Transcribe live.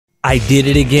I did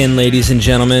it again, ladies and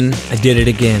gentlemen. I did it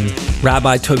again.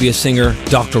 Rabbi Tovia Singer,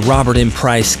 Dr. Robert M.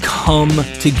 Price come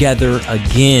together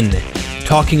again,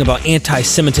 talking about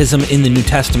anti-Semitism in the New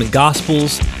Testament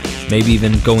Gospels, maybe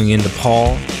even going into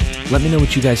Paul. Let me know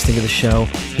what you guys think of the show.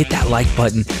 Hit that like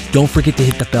button. Don't forget to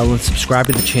hit the bell and subscribe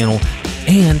to the channel,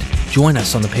 and join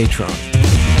us on the Patreon.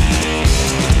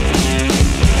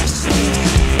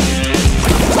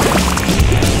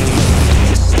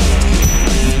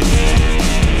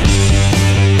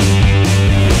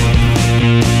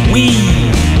 We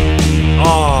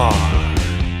are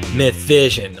Myth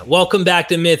Vision. Welcome back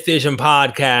to Myth Vision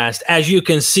Podcast. As you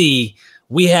can see,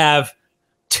 we have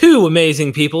two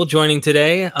amazing people joining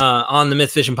today on the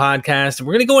Myth Vision Podcast.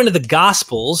 We're going to go into the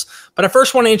Gospels, but I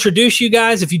first want to introduce you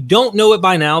guys. If you don't know it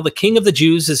by now, the King of the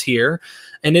Jews is here,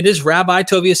 and it is Rabbi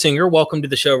Tovia Singer. Welcome to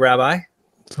the show, Rabbi.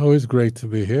 It's always great to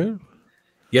be here.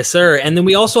 Yes, sir. And then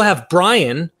we also have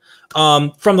Brian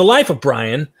from the life of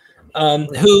Brian,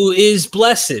 who is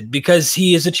blessed because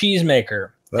he is a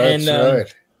cheesemaker. That's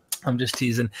right. I'm just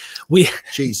teasing.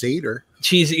 Cheese eater.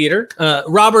 Cheese eater.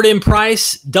 Robert M.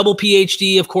 Price, double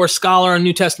PhD, of course, scholar on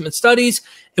New Testament studies,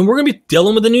 and we're going to be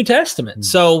dealing with the New Testament.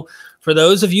 So for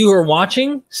those of you who are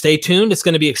watching, stay tuned. It's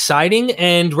going to be exciting.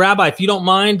 And Rabbi, if you don't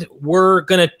mind, we're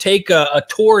going to take a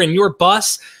tour in your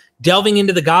bus, delving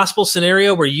into the gospel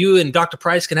scenario where you and Dr.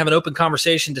 Price can have an open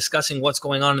conversation discussing what's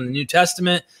going on in the New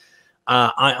Testament.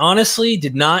 I honestly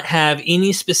did not have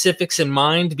any specifics in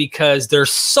mind because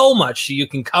there's so much you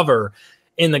can cover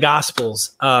in the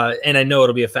Gospels, and I know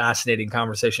it'll be a fascinating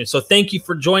conversation. So thank you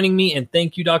for joining me, and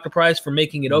thank you, Dr. Price, for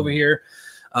making it over here.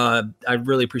 I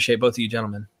really appreciate both of you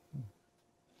gentlemen.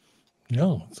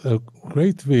 Yeah, so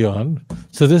great to be on.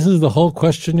 So this is the whole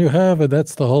question you have, and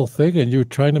that's the whole thing, and you're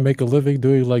trying to make a living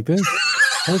doing like this?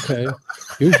 Okay.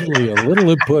 Usually a little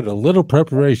input, a little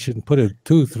preparation, put in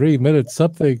 2-3 minutes,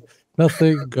 something.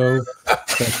 Nothing, go.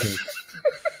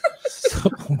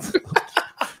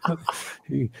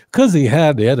 Because he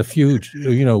had a few,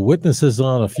 witnesses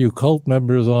on, a few cult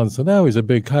members on. So now he's a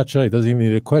big hotshot. He doesn't even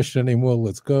need a question anymore.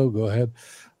 Let's go. Go ahead.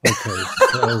 Okay.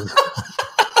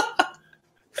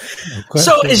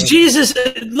 So is Jesus?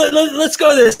 Let's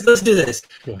go this. Let's do this.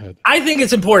 Go ahead. I think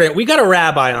it's important. We got a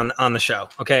rabbi on the show.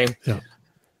 Okay. Yeah.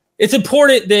 It's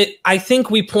important that I think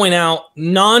we point out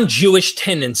non-Jewish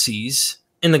tendencies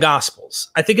in the Gospels.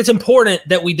 I think it's important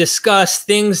that we discuss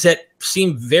things that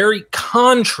seem very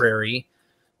contrary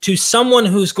to someone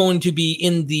who's going to be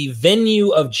in the venue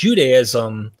of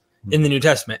Judaism in the New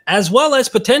Testament, as well as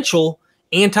potential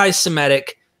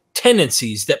anti-Semitic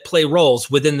tendencies that play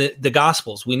roles within the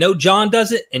Gospels. We know John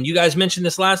does it, and you guys mentioned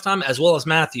this last time, as well as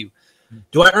Matthew.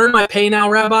 Do I earn my pay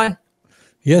now, Rabbi?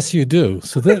 Yes, you do.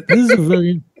 So this is a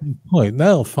very important point.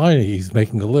 Now, finally, he's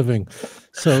making a living.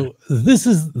 So this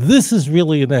is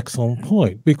really an excellent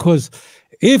point, because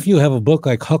if you have a book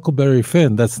like Huckleberry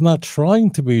Finn that's not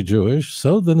trying to be Jewish,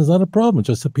 so then it's not a problem. It's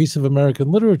just a piece of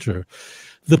American literature.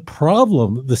 The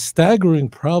problem, the staggering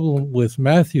problem with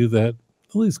Matthew that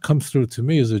at least comes through to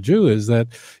me as a Jew, is that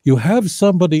you have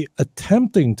somebody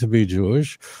attempting to be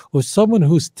Jewish, or someone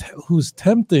who's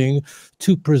tempting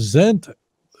to present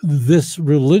this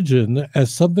religion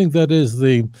as something that is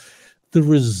the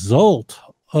result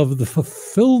of the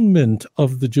fulfillment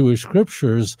of the Jewish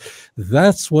scriptures.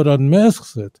 That's what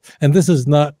unmasks it. And this is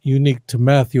not unique to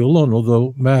Matthew alone,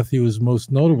 although Matthew is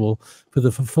most notable for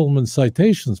the fulfillment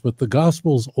citations. But the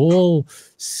Gospels all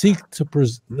seek to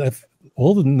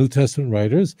all the New Testament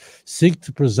writers seek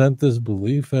to present this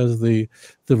belief as the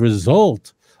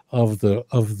result of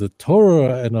the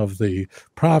Torah and of the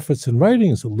prophets and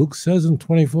writings. Luke says in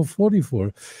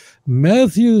 24:44,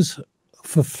 Matthew's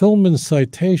fulfillment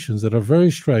citations that are very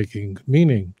striking,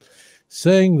 meaning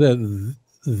saying that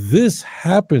this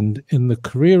happened in the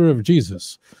career of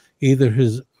Jesus, either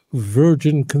his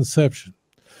virgin conception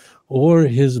or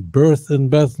his birth in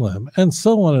Bethlehem, and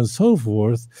so on and so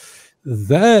forth.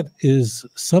 That is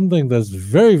something that's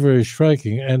very, very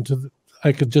striking. And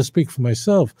I could just speak for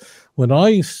myself. When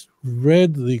I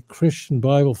read the Christian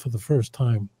Bible for the first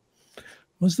time,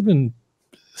 must have been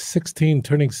 16,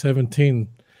 turning 17,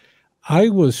 I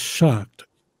was shocked.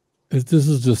 This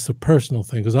is just a personal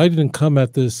thing, because I didn't come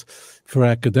at this for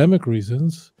academic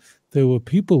reasons. There were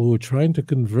people who were trying to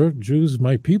convert Jews,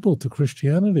 my people, to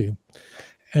Christianity.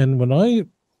 And when I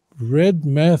read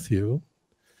Matthew,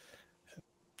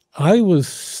 I was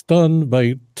stunned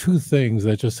by two things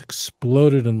that just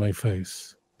exploded in my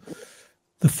face.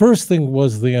 The first thing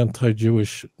was the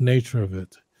anti-Jewish nature of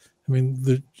it. I mean,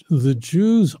 the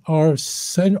Jews are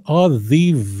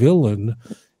the villain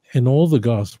in all the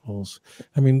Gospels.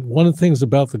 I mean, one of the things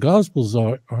about the Gospels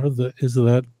is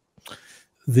that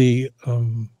the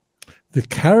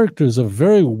characters are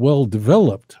very well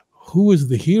developed. Who is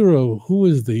the hero? Who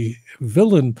is the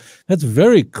villain? That's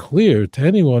very clear to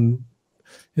anyone.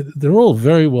 They're all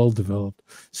very well developed.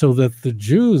 So that the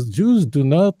Jews do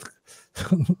not,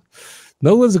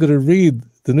 no one's going to read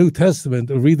the New Testament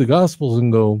or read the Gospels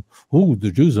and go, "Oh, the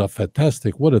Jews are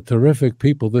fantastic. What a terrific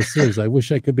people this is. I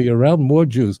wish I could be around more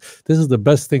Jews. This is the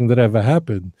best thing that ever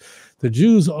happened." The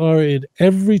Jews are in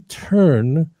every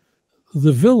turn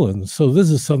the villains. So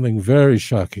this is something very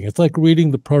shocking. It's like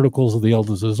reading the Protocols of the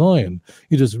Elders of Zion.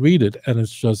 You just read it, and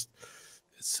it's just,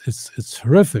 it's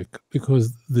horrific,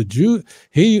 because the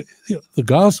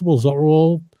Gospels are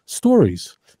all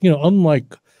stories.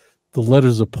 Unlike the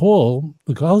letters of Paul,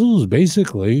 the Gospels is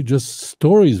basically just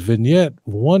stories, vignette,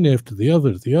 one after the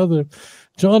other.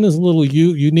 John is a little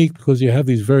unique because you have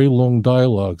these very long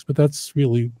dialogues, but that's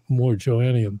really more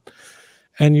Johannian.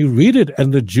 And you read it,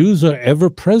 and the Jews are ever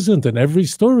present in every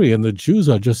story, and the Jews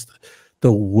are just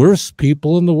the worst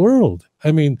people in the world.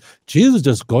 I mean, Jesus is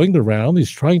just going around, he's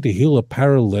trying to heal a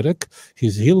paralytic,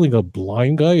 he's healing a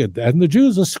blind guy, and the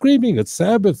Jews are screaming at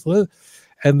Sabbath,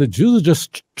 and the Jews are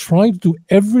just trying to do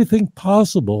everything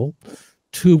possible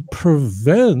to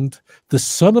prevent the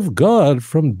Son of God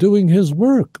from doing his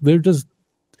work.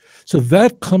 So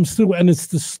that comes through, and it's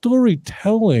the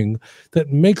storytelling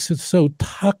that makes it so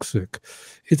toxic.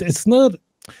 It's not,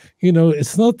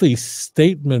 it's not the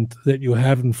statement that you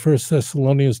have in 1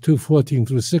 Thessalonians 2:14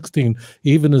 through 16,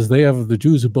 even as they have the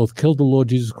Jews who both killed the Lord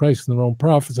Jesus Christ and their own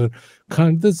prophets.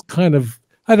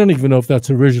 I don't even know if that's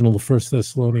original to 1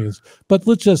 Thessalonians, but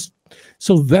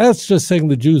so that's just saying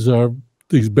the Jews are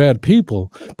these bad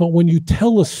people. But when you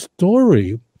tell a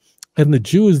story and the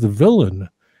Jew is the villain,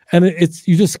 and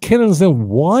you just can't understand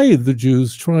why the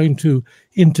Jews trying to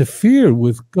interfere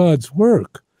with God's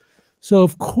work. So,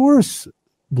 of course,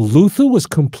 Luther was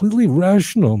completely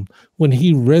rational when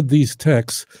he read these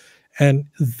texts, and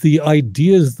the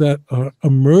ideas that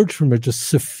emerged from it just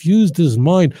suffused his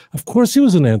mind. Of course, he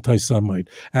was an anti-Semite,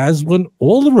 as when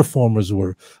all the reformers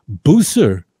were.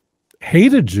 Bucer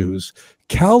hated Jews.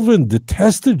 Calvin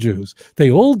detested Jews.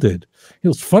 They all did. It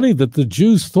was funny that the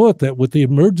Jews thought that with the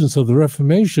emergence of the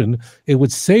Reformation, it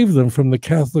would save them from the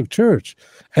Catholic Church.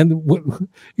 And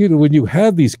when you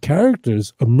had these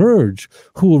characters emerge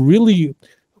who were really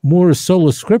more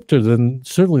sola scriptura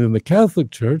certainly than the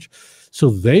Catholic Church, so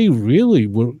they really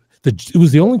were. It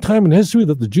was the only time in history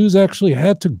that the Jews actually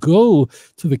had to go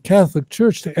to the Catholic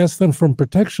Church to ask them for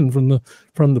protection from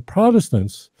the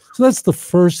Protestants. So that's the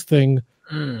first thing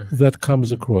that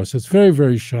comes across. It's very,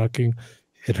 very shocking.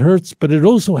 It hurts, but it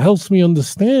also helps me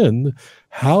understand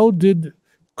how did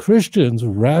Christians,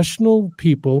 rational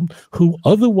people who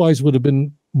otherwise would have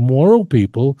been moral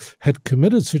people, had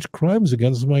committed such crimes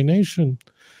against my nation.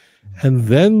 And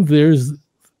then there's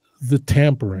the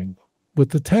tampering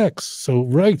with the text.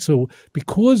 So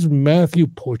because Matthew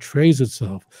portrays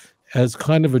itself as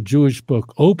kind of a Jewish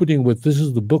book, opening with, this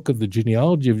is the book of the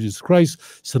genealogy of Jesus Christ,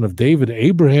 son of David,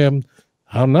 Abraham.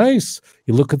 How nice.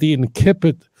 You look at the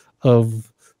incipit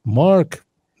of Mark,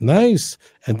 nice.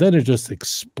 And then it just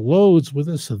explodes with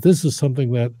this. So this is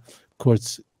something that, of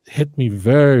course, hit me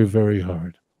very, very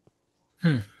hard.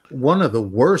 One of the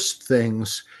worst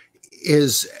things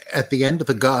is at the end of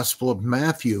the Gospel of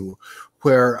Matthew,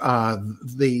 where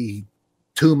the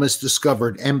tomb is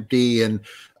discovered empty, and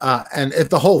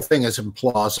the whole thing is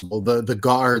implausible. The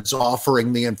guards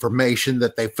offering the information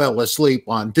that they fell asleep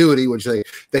on duty, which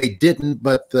they didn't,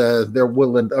 but they're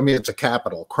willing. I mean, it's a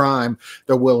capital crime.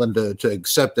 They're willing to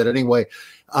accept it anyway.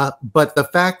 But the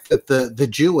fact that the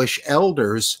Jewish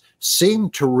elders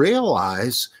seem to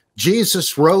realize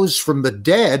Jesus rose from the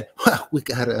dead, well, we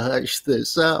got to hush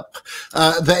this up.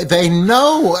 They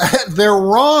know they're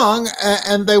wrong,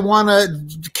 and they want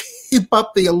to keep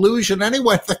up the illusion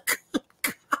anyway.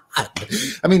 God.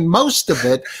 I mean, most of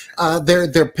it,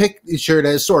 they're pictured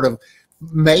as sort of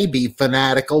maybe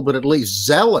fanatical, but at least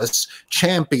zealous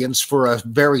champions for a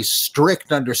very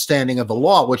strict understanding of the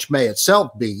law, which may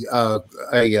itself be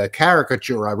a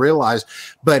caricature, I realize.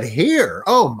 But here,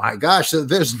 oh my gosh,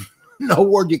 there's no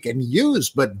word you can use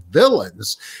but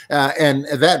villains, and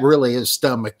that really is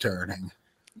stomach turning.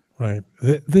 Right.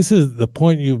 This is the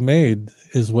point you've made,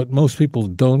 is what most people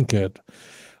don't get.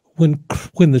 When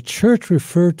the church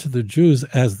referred to the Jews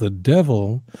as the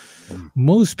devil,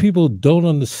 most people don't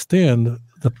understand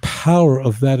the power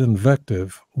of that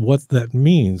invective, what that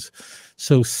means.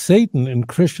 So Satan in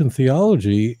Christian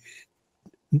theology,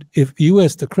 if you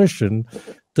ask the Christian,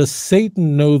 does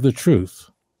Satan know the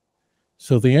truth?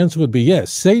 So the answer would be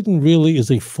yes. Satan really is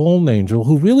a fallen angel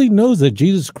who really knows that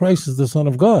Jesus Christ is the Son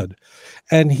of God.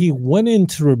 And he went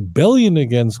into rebellion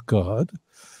against God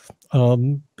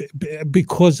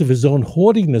because of his own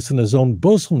haughtiness and his own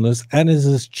boastfulness, and is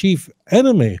his chief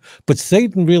enemy. But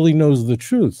Satan really knows the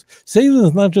truth. Satan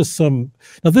is not just some...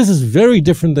 Now, this is very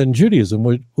different than Judaism,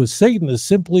 where Satan is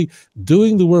simply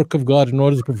doing the work of God in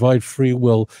order to provide free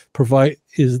will.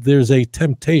 There's a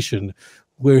temptation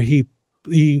where he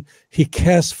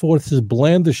casts forth his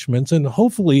blandishments, and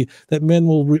hopefully that men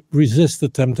will resist the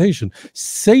temptation.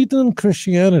 Satan in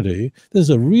Christianity, there's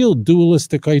a real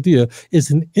dualistic idea, is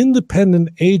an independent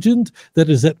agent that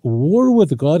is at war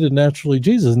with God and naturally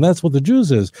Jesus, and that's what the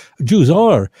Jews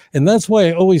are. And that's why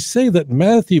I always say that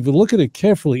Matthew, if you look at it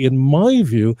carefully, in my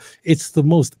view, it's the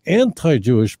most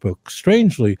anti-Jewish book,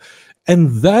 strangely. And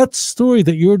that story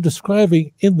that you're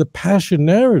describing in the Passion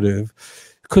narrative,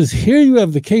 because here you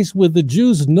have the case where the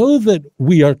Jews know that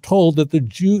we are told that the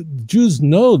Jews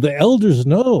know, the elders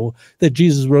know that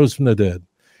Jesus rose from the dead.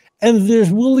 And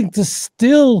they're willing to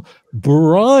still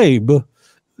bribe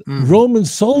Roman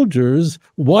soldiers.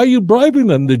 Why are you bribing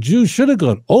them? The Jews should have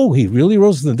gone, oh, he really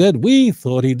rose from the dead. We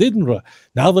thought he didn't rise.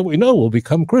 Now that we know, we'll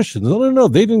become Christians. No,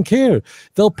 they didn't care.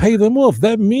 They'll pay them off.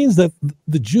 That means that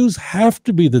the Jews have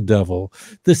to be the devil,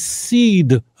 the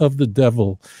seed of the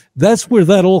devil. That's where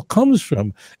that all comes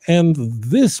from. And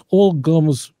this all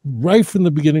comes right from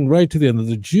the beginning, right to the end.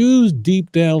 The Jews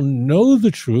deep down know the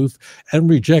truth and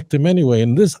reject him anyway.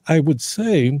 And this, I would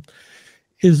say,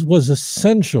 was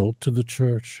essential to the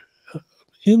church.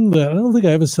 In that, I don't think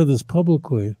I ever said this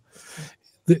publicly,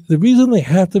 the reason they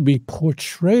have to be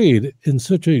portrayed in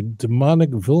such a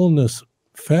demonic, villainous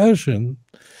fashion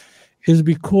is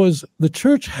because the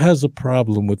church has a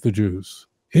problem with the Jews.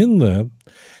 In that,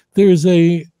 there's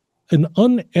an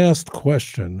unasked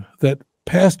question that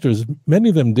pastors, many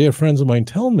of them dear friends of mine,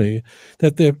 tell me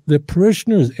that their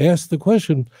parishioners ask the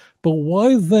question, but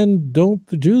why then don't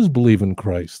the Jews believe in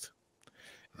Christ?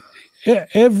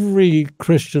 Every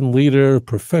Christian leader,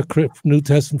 New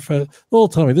Testament, all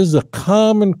tell me this is a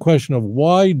common question of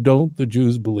why don't the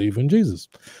Jews believe in Jesus?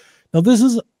 Now, this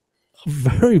is a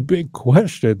very big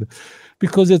question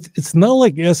because it's not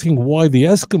like asking why the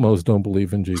Eskimos don't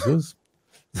believe in Jesus.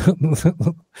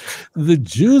 The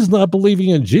Jews not believing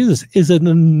in Jesus is an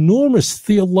enormous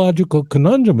theological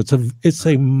conundrum. It's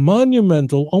a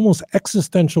monumental, almost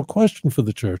existential question for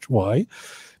the church. Why?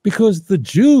 Because the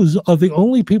Jews are the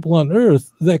only people on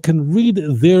earth that can read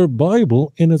their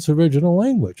Bible in its original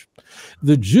language.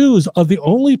 The Jews are the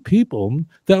only people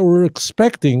that were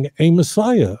expecting a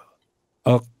Messiah,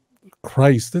 a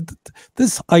Christ.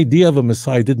 This idea of a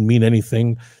Messiah didn't mean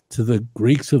anything to the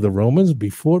Greeks or the Romans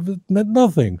before. It meant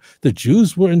nothing. The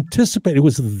Jews were anticipating. It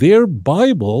was their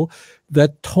Bible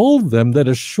that told them, that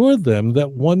assured them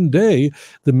that one day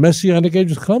the Messianic age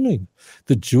was coming.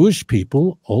 The Jewish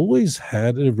people always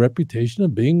had a reputation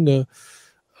of being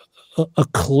a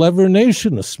clever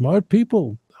nation, a smart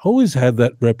people. Always had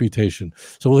that reputation.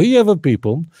 So here you have a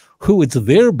people who it's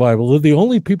their Bible. They're the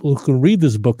only people who can read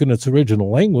this book in its original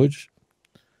language.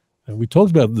 And we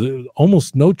talked about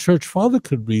almost no church father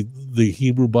could read the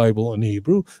Hebrew Bible in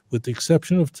Hebrew, with the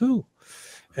exception of two.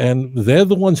 And they're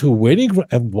the ones who are waiting for,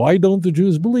 and why don't the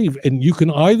Jews believe? And you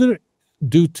can either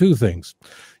do two things.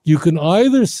 You can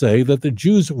either say that the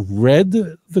Jews read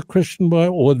the Christian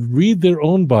Bible or read their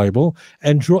own Bible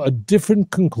and draw a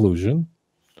different conclusion,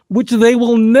 which they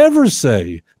will never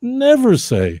say,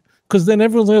 because then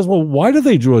everyone says, well, why do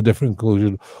they draw a different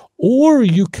conclusion? Or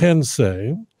you can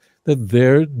say that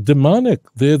they're demonic,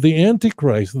 they're the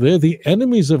Antichrist, they're the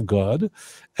enemies of God,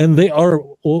 and they are,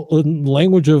 in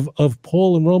language of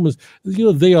Paul and Romans,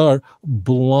 they are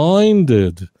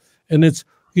blinded. And it's,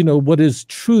 what is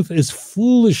truth is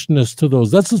foolishness to those.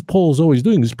 That's what Paul's always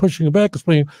doing. He's pushing it back,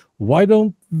 explaining, why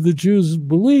don't the Jews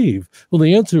believe? Well,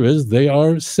 the answer is they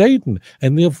are Satan,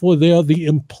 and therefore they are the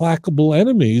implacable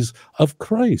enemies of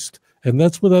Christ. And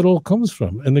that's where that all comes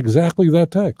from, and exactly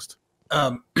that text.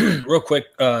 Real quick,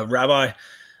 Rabbi,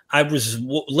 I was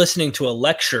listening to a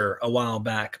lecture a while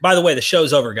back. By the way, the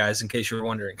show's over, guys, in case you were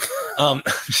wondering.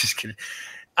 Just kidding.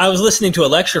 I was listening to a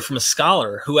lecture from a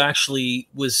scholar who actually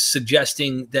was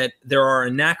suggesting that there are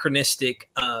anachronistic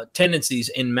tendencies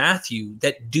in Matthew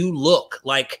that do look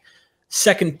like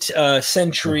second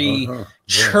century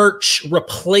church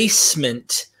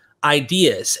replacement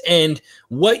ideas. And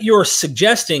what you're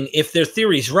suggesting, if their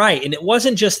theory's right, and it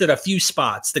wasn't just at a few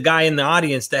spots, the guy in the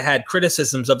audience that had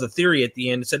criticisms of the theory at the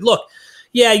end said, look,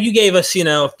 yeah, you gave us,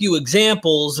 a few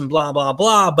examples and blah, blah,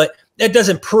 blah, but that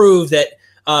doesn't prove that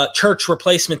church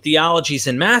replacement theologies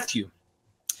in Matthew.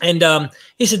 And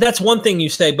he said, that's one thing you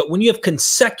say, but when you have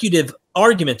consecutive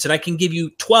arguments, and I can give you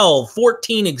 12,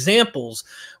 14 examples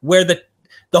where the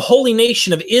holy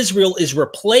nation of Israel is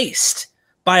replaced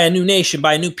by a new nation,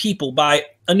 by a new people, by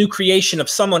a new creation of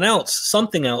someone else,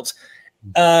 something else,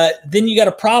 then you got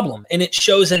a problem, and it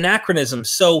shows anachronism.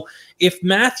 So if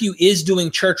Matthew is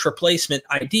doing church replacement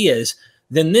ideas,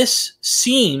 then this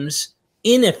seems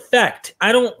in effect,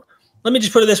 let me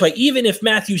just put it this way, even if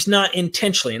Matthew's not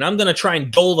intentionally, and I'm going to try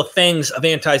and dull the fangs of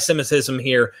anti-Semitism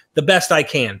here the best I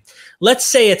can. Let's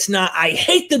say it's not, I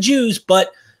hate the Jews,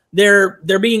 but they're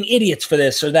being idiots for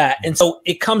this or that. And so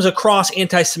it comes across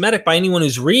anti-Semitic by anyone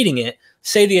who's reading it.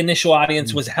 Say the initial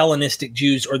audience was Hellenistic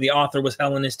Jews, or the author was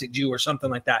Hellenistic Jew, or something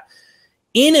like that.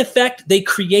 In effect, they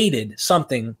created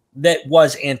something that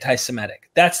was anti-Semitic.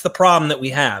 That's the problem that we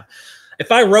have.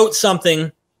 If I wrote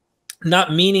something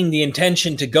not meaning the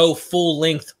intention to go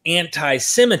full-length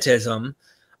anti-Semitism,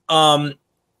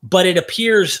 but it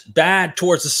appears bad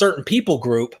towards a certain people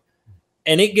group,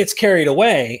 and it gets carried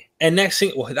away, and next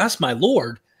thing, well, that's my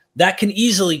Lord, that can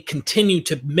easily continue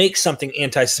to make something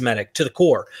anti-Semitic to the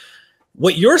core.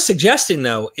 What you're suggesting,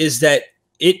 though, is that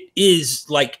it is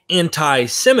like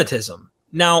anti-Semitism.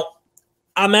 Now,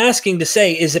 I'm asking to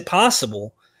say, is it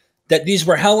possible that these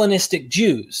were Hellenistic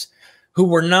Jews who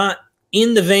were not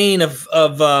in the vein of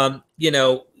I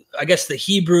guess the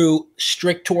Hebrew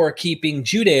strict Torah keeping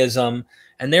Judaism,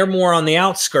 and they're more on the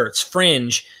outskirts,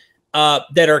 fringe,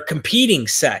 that are competing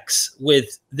sects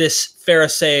with this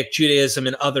Pharisaic Judaism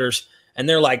and others, and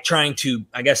they're like trying to,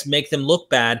 I guess, make them look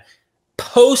bad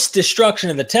post destruction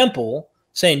of the temple,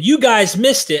 saying you guys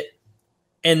missed it,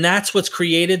 and that's what's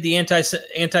created the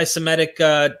anti-Semitic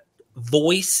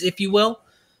voice, if you will.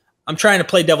 I'm trying to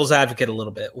play devil's advocate a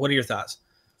little bit. What are your thoughts?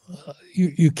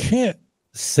 You can't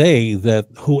say that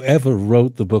whoever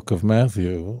wrote the book of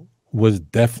Matthew was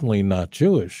definitely not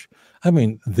Jewish. I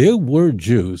mean, there were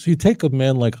Jews. You take a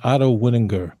man like Otto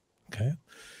Winninger, okay?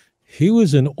 He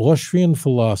was an Austrian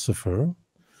philosopher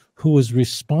who was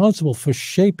responsible for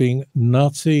shaping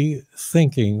Nazi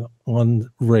thinking on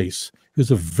race. He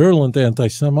was a virulent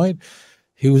anti-Semite.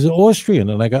 He was an Austrian,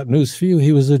 and I got news for you.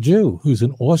 He was a Jew. He was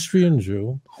an Austrian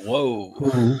Jew.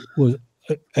 Whoa.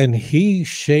 And he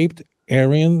shaped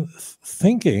Aryan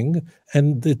thinking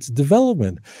and its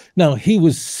development. Now, he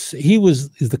was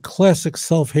the classic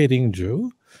self-hating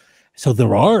Jew. So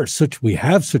we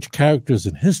have such characters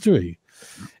in history.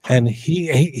 And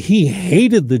he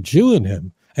hated the Jew in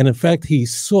him. And in fact, he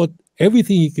sought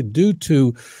everything he could do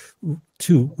to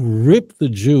rip the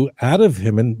Jew out of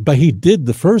him. But he did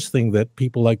the first thing that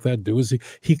people like that do, is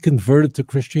he converted to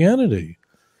Christianity.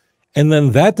 And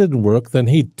then that didn't work. Then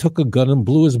he took a gun and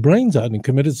blew his brains out and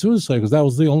committed suicide, because that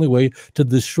was the only way to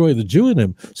destroy the Jew in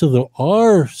him. So there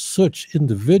are such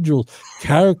individual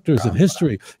characters in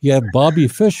history. You have Bobby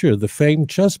Fischer, the famed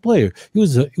chess player. He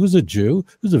was a Jew.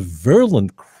 He was a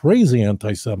virulent, crazy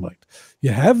anti-Semite.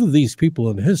 You have these people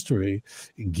in history.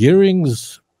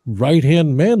 Goering's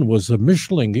right-hand man was a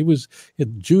Mischling. He was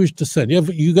of Jewish descent.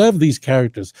 You have these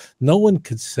characters. No one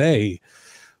could say,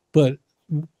 but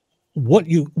what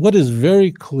is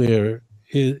very clear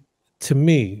is, to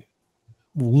me,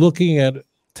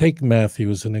 take Matthew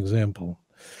as an example,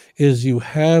 is you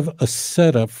have a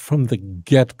setup from the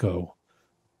get-go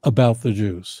about the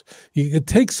Jews. You could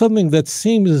take something that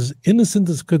seems as innocent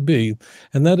as could be,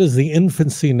 and that is the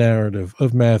infancy narrative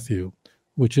of Matthew,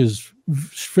 which is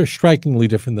strikingly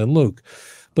different than Luke.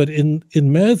 But in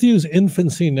Matthew's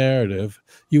infancy narrative,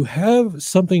 you have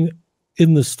something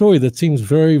in the story that seems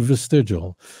very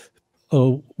vestigial.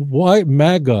 Why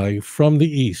Magi from the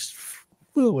east,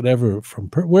 whatever, from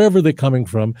wherever they're coming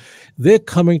from, they're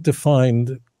coming to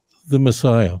find the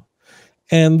Messiah,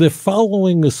 and they're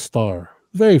following a star,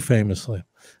 very famously,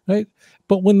 right?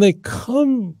 But when they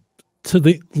come to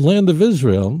the land of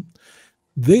Israel,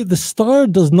 the star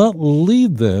does not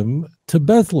lead them to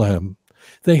Bethlehem.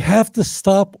 They have to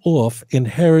stop off in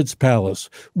Herod's palace,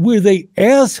 where they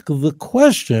ask the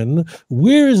question,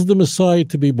 where is the Messiah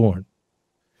to be born?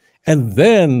 And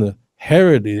then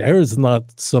Herod's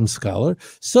not some scholar,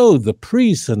 so the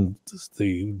priests and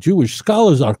the Jewish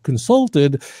scholars are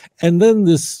consulted, and then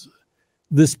this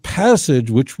passage,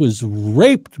 which was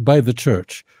raped by the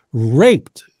church,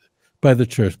 Matthew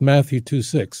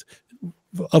 2:6,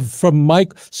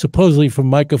 supposedly from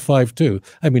Micah 5:2.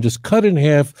 I mean, just cut in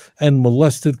half and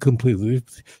molested completely.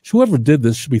 Whoever did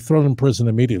this should be thrown in prison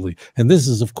immediately. And this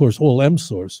is, of course, all M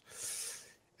source.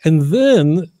 And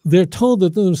then they're told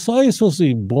that the Messiah is supposed to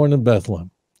be born in Bethlehem.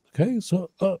 Okay,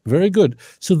 so very good.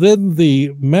 So then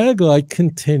the Magi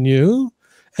continue,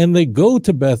 and they go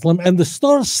to Bethlehem, and the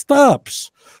star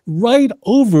stops right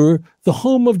over the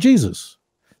home of Jesus.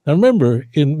 Now remember,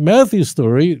 in Matthew's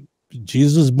story,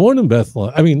 Jesus is born in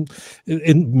Bethlehem. I mean,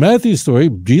 in Matthew's story,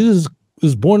 Jesus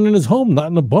is born in his home,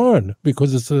 not in a barn,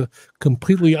 because it's a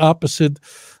completely opposite.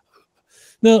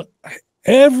 Now,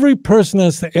 every person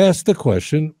has to ask the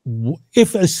question,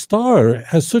 if a star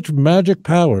has such magic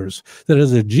powers that it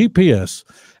has a GPS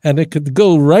and it could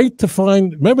go right to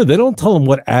find, remember, they don't tell them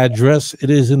what address it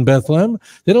is in Bethlehem.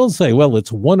 They don't say, well,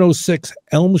 it's 106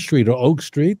 Elm Street or Oak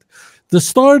Street. The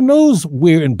star knows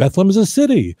where, in Bethlehem is a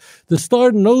city. The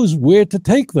star knows where to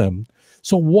take them.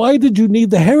 So why did you need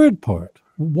the Herod part?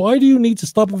 Why do you need to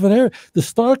stop off at Herod? The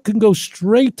star can go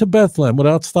straight to Bethlehem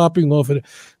without stopping off at.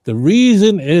 The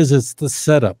reason is it's the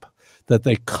setup that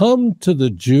they come to the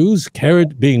Jews,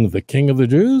 Herod being the king of the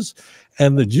Jews,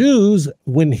 and the Jews,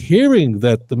 when hearing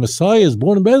that the Messiah is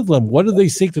born in Bethlehem, what do they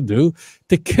seek to do?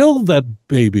 To kill that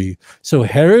baby. So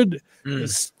Herod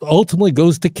ultimately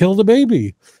goes to kill the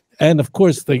baby. And of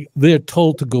course, they're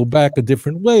told to go back a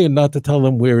different way and not to tell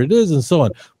them where it is and so on.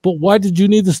 But why did you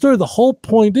need the story? The whole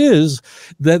point is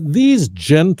that these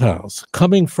Gentiles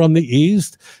coming from the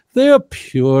East, they're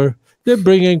pure. They're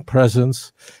bringing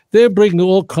presents. They're bringing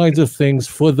all kinds of things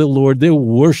for the Lord. They're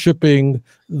worshiping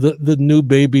the new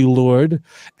baby Lord.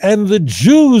 And the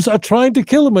Jews are trying to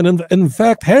kill him. And in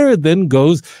fact, Herod then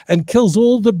goes and kills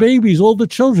all the babies, all the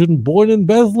children born in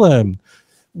Bethlehem.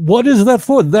 What is that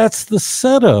for? That's the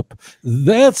setup.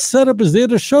 That setup is there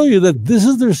to show you that this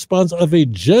is the response of a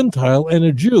Gentile and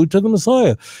a Jew to the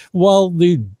Messiah. While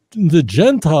the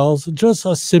Gentiles just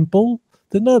are simple,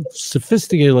 they're not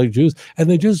sophisticated like Jews, and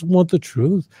they just want the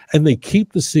truth, and they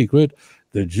keep the secret.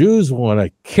 The Jews want to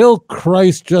kill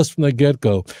Christ just from the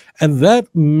get-go. And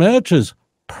that matches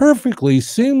perfectly,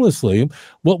 seamlessly,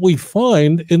 what we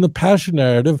find in the Passion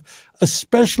narrative,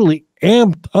 especially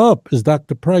amped up, as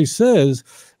Dr. Price says,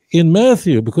 in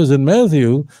Matthew, because in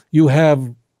Matthew, you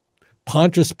have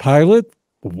Pontius Pilate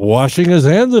washing his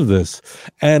hands of this.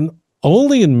 And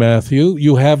only in Matthew,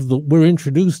 we're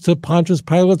introduced to Pontius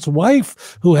Pilate's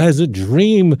wife, who has a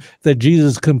dream that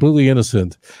Jesus is completely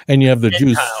innocent. And you have the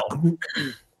Jews,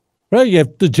 right? You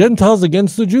have the Gentiles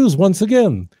against the Jews once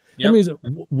again. Yep. I mean,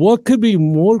 what could be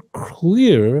more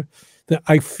clear? That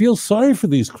I feel sorry for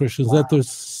these Christians, that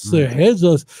their heads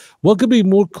are. What could be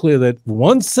more clear that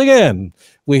once again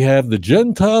we have the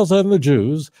Gentiles and the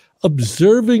Jews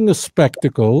observing a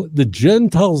spectacle. The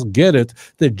Gentiles get it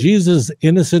that Jesus is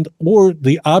innocent or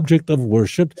the object of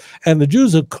worship, and the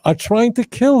Jews are trying to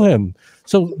kill him.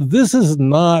 So this is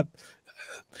not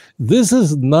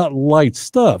light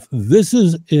stuff. This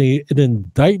is an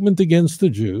indictment against the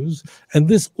Jews, and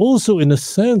this also, in a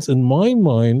sense, in my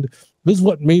mind, this is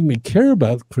what made me care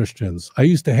about Christians. I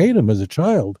used to hate them as a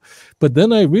child. But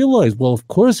then I realized, well, of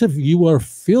course, if you are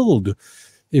filled,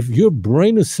 if your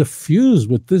brain is suffused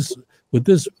with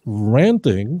this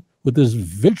ranting, with this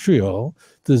vitriol,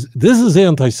 this is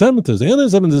anti-Semitism.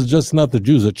 Anti-Semitism is just not the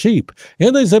Jews are cheap.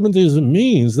 Anti-Semitism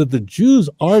means that the Jews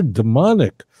are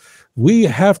demonic. We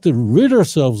have to rid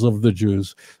ourselves of the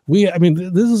Jews.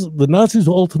 This is the Nazis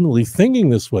were ultimately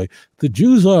thinking this way. The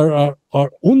Jews are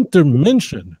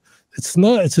Untermenschen. It's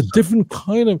not, it's a different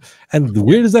kind of, and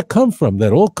where does that come from?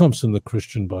 That all comes from the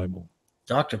Christian Bible.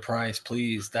 Dr. Price,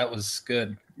 please. That was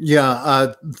good.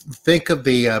 Yeah, think of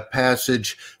the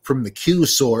passage from the Q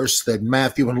source that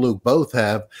Matthew and Luke both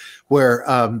have, where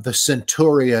the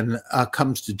centurion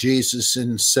comes to Jesus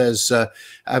and says,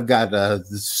 I've got a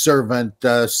servant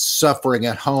suffering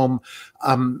at home.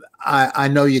 I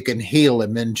know you can heal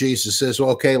him. And Jesus says,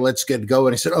 well, okay, let's get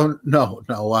going. He said, oh, no,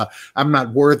 I'm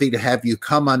not worthy to have you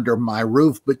come under my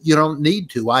roof, but you don't need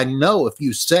to. I know if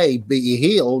you say be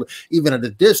healed, even at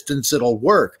a distance, it'll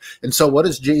work. And so what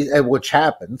does Jesus, which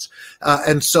happens.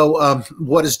 And so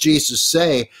what does Jesus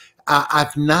say?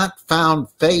 I've not found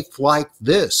faith like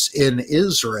this in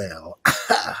Israel.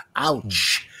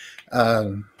 Ouch.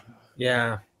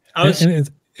 Yeah.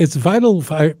 It's vital,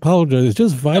 I apologize, it's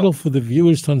just vital for the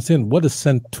viewers to understand what a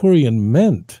centurion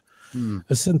meant.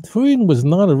 A centurion was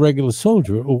not a regular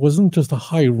soldier, or wasn't just a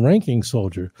high-ranking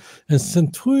soldier. A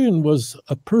centurion was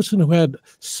a person who had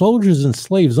soldiers and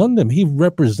slaves under him. He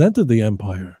represented the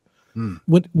empire.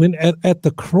 When at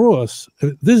the cross,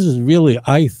 this is really,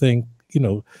 I think,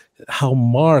 how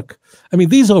Mark,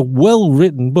 these are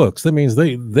well-written books. That means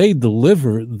they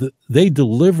deliver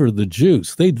the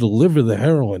juice, they deliver the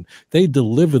heroin, they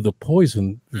deliver the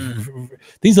poison.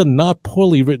 These are not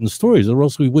poorly written stories, or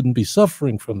else we wouldn't be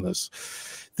suffering from this.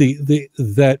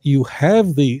 That you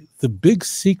have the big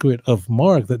secret of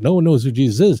Mark that no one knows who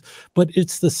Jesus is, but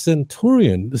it's the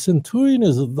centurion. The centurion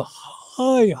is the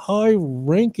high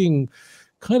ranking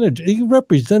kind of, he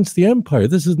represents the empire.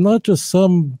 This is not just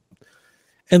some,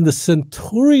 and the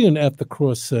centurion at the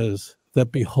cross says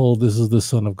that, behold, this is the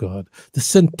Son of God. The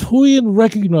centurion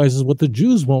recognizes what the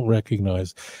Jews won't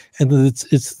recognize. And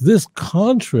it's this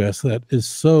contrast that is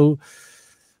so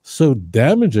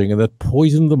damaging and that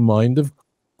poisoned the mind of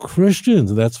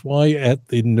Christians. That's why at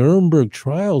the Nuremberg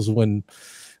trials, when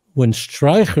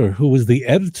Streicher, who was the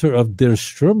editor of Der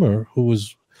Stürmer,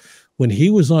 when he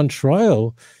was on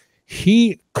trial,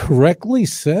 he correctly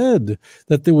said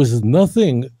that there was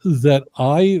nothing that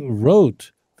I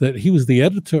wrote, that he was the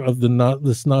editor of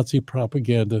this Nazi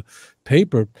propaganda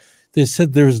paper. They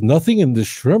said there's nothing in the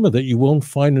Stürmer that you won't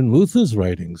find in Luther's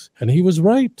writings. And he was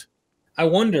right. I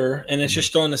wonder, and it's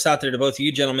just throwing this out there to both of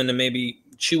you gentlemen to maybe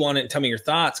chew on it and tell me your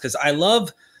thoughts, because I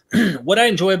love what I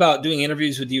enjoy about doing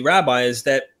interviews with you, Rabbi, is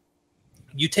that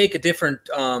you take a different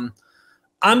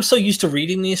I'm so used to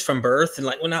reading these from birth, and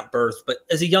like, well, not birth, but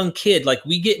as a young kid, like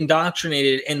we get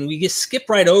indoctrinated and we just skip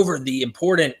right over the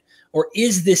important, or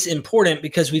is this important,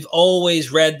 because we've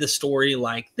always read the story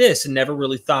like this and never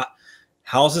really thought,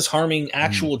 how is this harming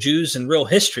actual Jews in real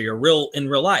history or in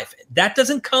real life? That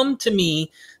doesn't come to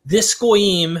me. This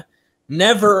goyim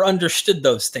never understood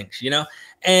those things, you know,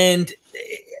 and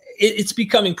it's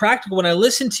becoming practical when I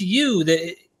listen to you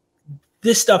that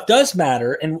this stuff does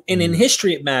matter, and in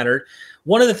history it mattered.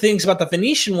 One of the things about the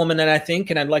Phoenician woman that I think,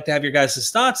 and I'd like to have your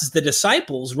guys' thoughts, is the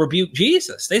disciples rebuke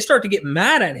Jesus. They start to get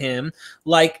mad at him,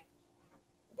 like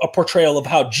a portrayal of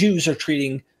how Jews are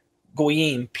treating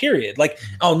goyim, period. Like,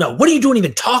 oh no, what are you doing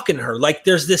even talking to her? Like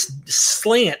there's this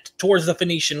slant towards the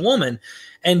Phoenician woman.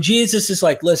 And Jesus is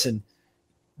like, listen,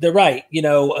 they're right. You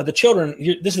know, the children,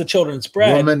 this is the children's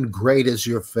bread. Woman, great is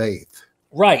your faith.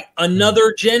 Right.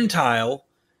 Another Gentile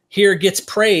here gets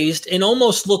praised and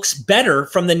almost looks better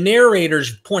from the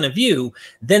narrator's point of view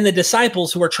than the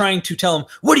disciples who are trying to tell him,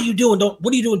 what are you doing?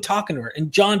 What are you doing talking to her?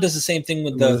 And John does the same thing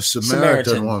with the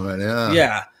Samaritan woman. Yeah.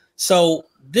 Yeah. So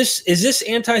is this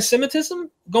anti-Semitism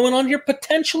going on here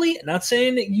potentially? Not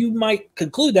saying that you might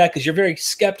conclude that, because you're very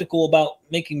skeptical about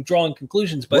drawing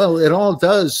conclusions. But well, it all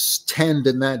does tend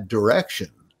in that direction.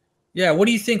 Yeah. What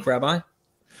do you think, Rabbi?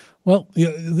 Well, yeah,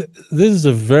 this is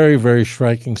a very, very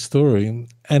striking story,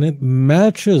 and it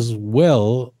matches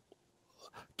well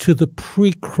to the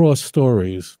pre-cross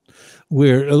stories,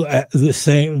 where the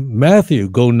same Matthew,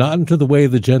 go not into the way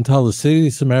of the Gentiles, the city of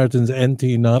the Samaritans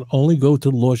enter, not only go to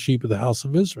the lost sheep of the house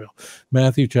of Israel.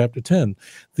 Matthew chapter 10.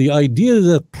 The idea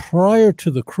that prior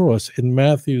to the cross, in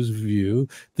Matthew's view,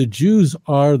 the Jews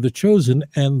are the chosen,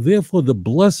 and therefore the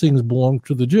blessings belong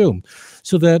to the Jew.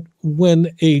 So that when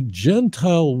a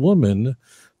Gentile woman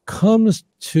comes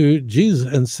to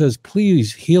Jesus and says,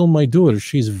 please heal my daughter,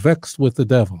 she's vexed with the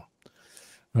devil.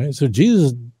 Right? So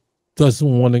Jesus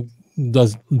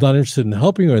not interested in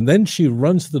helping her. And then she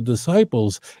runs to the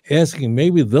disciples asking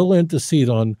maybe they'll intercede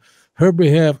on her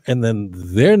behalf, and then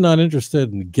they're not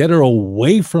interested and get her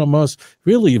away from us.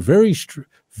 Really a very,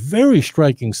 very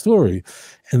striking story.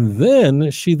 And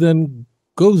then she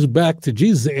goes back to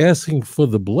Jesus asking for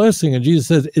the blessing, and Jesus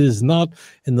says, it is not,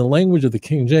 in the language of the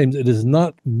King James, it is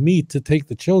not meet to take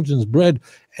the children's bread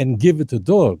and give it to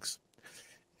dogs.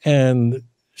 And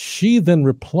she then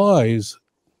replies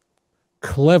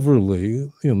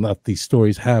cleverly, not these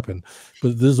stories happen,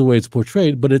 but this is the way it's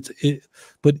portrayed,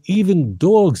 but even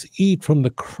dogs eat from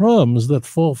the crumbs that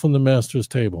fall from the master's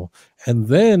table. And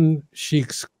then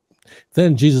Jesus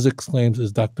exclaims,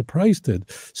 as Dr. Price did.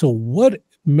 So what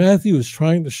Matthew is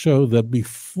trying to show,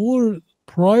 that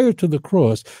prior to the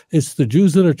cross, it's the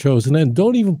Jews that are chosen, and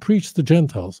don't even preach the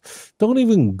Gentiles. Don't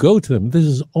even go to them. This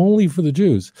is only for the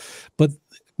Jews. But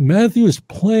Matthew is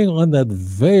playing on that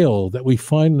veil that we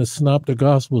find in the Synoptic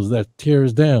Gospels that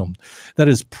tears down. That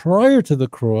is, prior to the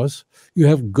cross, you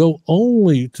have go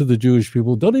only to the Jewish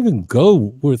people. Don't even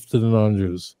go to the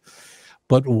non-Jews.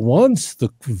 But once the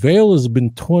veil has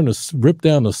been ripped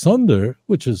down asunder,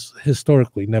 which has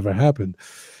historically never happened,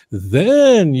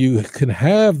 then you can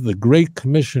have the Great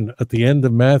Commission at the end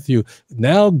of Matthew,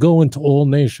 now go into all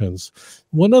nations.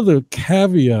 One other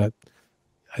caveat,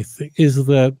 I think, is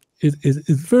that it's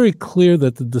very clear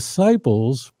that the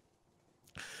disciples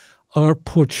are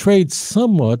portrayed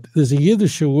somewhat. There's a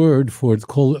Yiddish word for it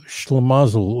called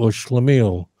shlemazel or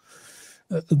shlemiel.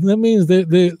 That means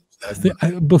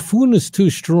buffoon is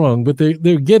too strong, but they're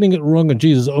getting it wrong, and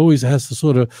Jesus always has to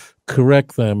sort of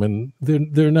correct them. And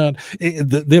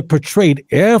they're portrayed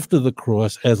after the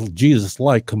cross as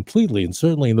Jesus-like completely, and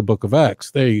certainly in the book of Acts,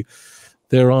 they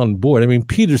they're on board. I mean,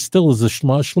 Peter still is a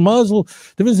shlemazel.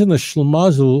 The difference in the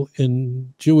shlemazel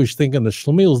in Jewish thinking, the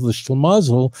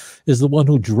shlemazel is the one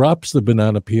who drops the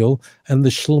banana peel, and the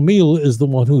shlemiel is the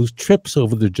one who trips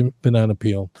over the banana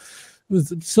peel.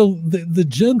 So the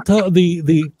Gentile,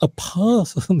 the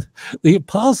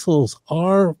apostles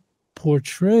are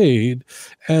portrayed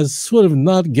as sort of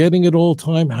not getting it all the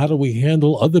time. How do we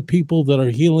handle other people that are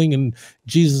healing in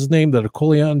Jesus' name, that are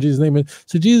calling out in Jesus' name? And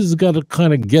so Jesus has got to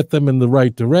kind of get them in the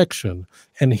right direction.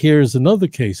 And here's another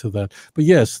case of that. But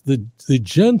yes, the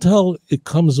Gentile, it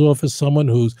comes off as someone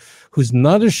who's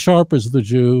not as sharp as the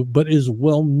Jew, but is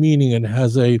well-meaning and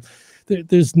has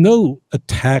there's no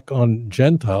attack on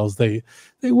Gentiles. They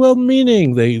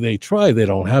well-meaning. They try. They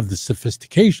don't have the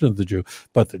sophistication of the Jew,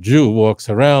 but the Jew walks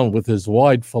around with his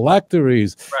wide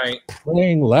phylacteries, right,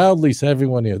 praying loudly so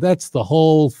everyone here. That's the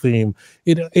whole theme.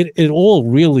 It all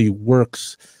really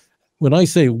works. When I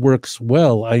say works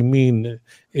well, I mean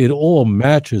it all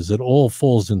matches. It all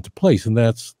falls into place, and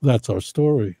that's our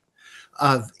story.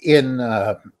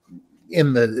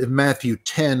 In Matthew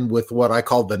 10, with what I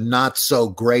call the not so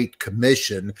great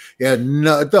commission,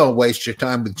 no, don't waste your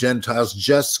time with Gentiles,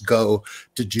 just go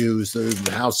to Jews,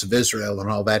 the house of Israel and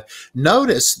all that.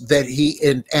 Notice that he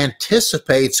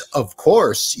anticipates, of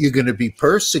course, you're going to be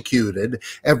persecuted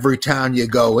every town you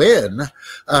go in.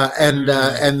 And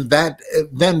that,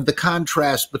 then the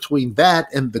contrast between that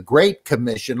and the Great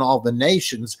Commission, all the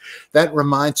nations, that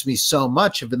reminds me so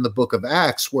much of in the book of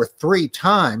Acts, where 3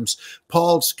 times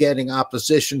Paul's getting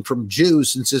opposition from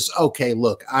Jews and says, okay,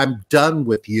 look, I'm done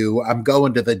with you. I'm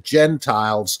going to the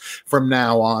Gentiles from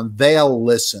now on. They'll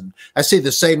listen. I see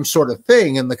the same sort of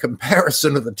thing in the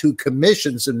comparison of the 2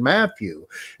 commissions in Matthew.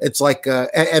 It's like,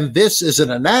 and this is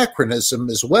an anachronism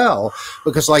as well,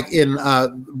 because like in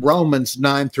Romans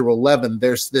 9 through 11,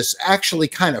 there's this actually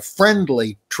kind of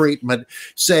friendly treatment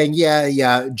saying,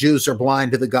 yeah, Jews are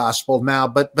blind to the gospel now,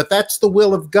 but that's the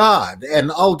will of God. And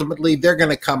ultimately they're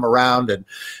going to come around and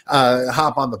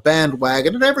hop on the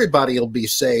bandwagon and everybody will be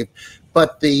saved.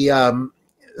 But the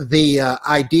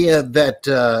idea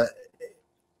that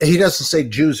he doesn't say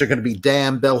Jews are going to be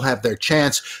damned, they'll have their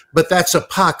chance, but that's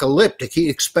apocalyptic. He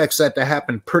expects that to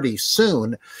happen pretty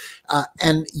soon.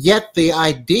 And yet the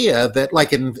idea that,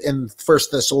 like in 1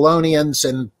 Thessalonians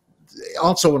and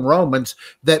also in Romans,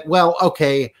 that, well,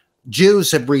 okay,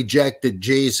 Jews have rejected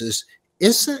Jesus.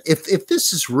 If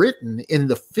this is written in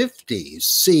the 50s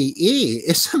CE,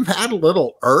 isn't that a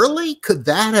little early? Could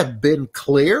that have been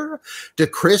clear to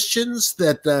Christians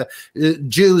that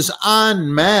Jews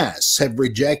en masse have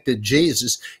rejected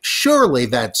Jesus? Surely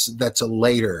that's a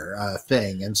later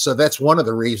thing. And so that's one of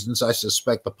the reasons I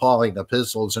suspect the Pauline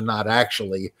epistles are not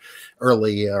actually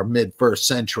early or mid-1st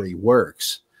century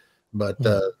works, but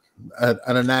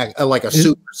like a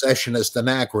supersessionist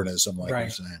anachronism, like you're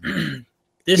saying.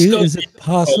 Is it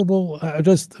possible?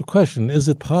 Just a question. Is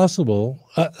it possible?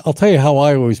 I'll tell you how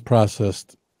I always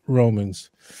processed Romans.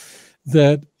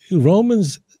 That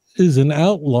Romans is an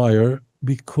outlier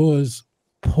because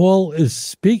Paul is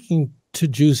speaking to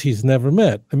Jews he's never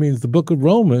met. I mean, the book of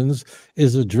Romans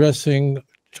is addressing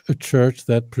a church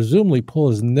that presumably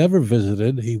Paul has never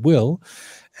visited. He will.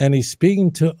 And he's speaking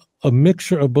to a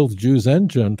mixture of both Jews and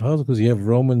Gentiles, because you have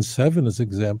Romans 7 as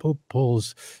example. Paul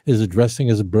is addressing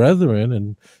his brethren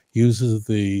and uses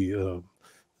the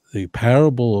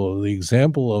parable or the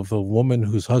example of a woman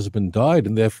whose husband died,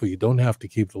 and therefore you don't have to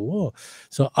keep the law.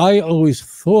 So I always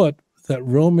thought that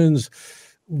Romans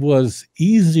was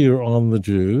easier on the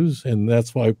Jews, and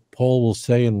that's why Paul will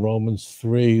say in Romans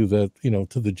 3 that,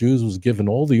 to the Jews was given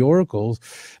all the oracles,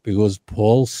 because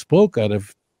Paul spoke out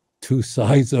of 2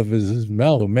 sides of his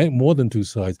mouth, or more than 2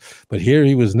 sides. But here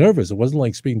he was nervous. It wasn't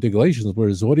like speaking to Galatians, where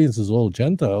his audience is all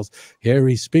Gentiles. Here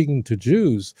he's speaking to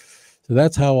Jews. So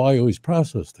that's how I always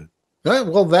processed it.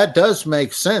 Well, that does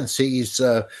make sense. He's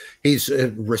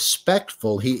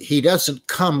respectful. He doesn't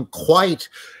come quite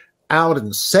out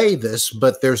and say this,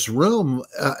 but there's room,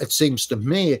 it seems to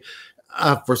me,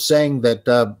 for saying that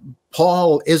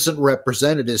Paul isn't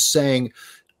represented as saying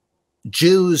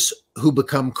Jews who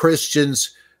become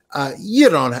Christians.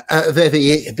 That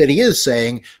he is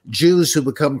saying Jews who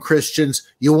become Christians,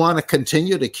 you want to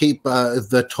continue to keep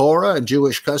the Torah and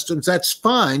Jewish customs, that's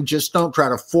fine. Just don't try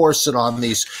to force it on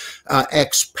these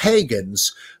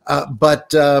ex-pagans.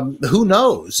 But who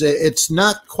knows? It's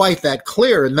not quite that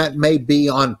clear, and that may be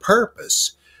on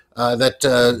purpose. We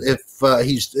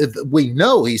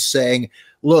know he's saying,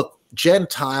 look,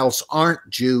 Gentiles aren't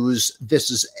Jews.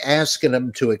 This is asking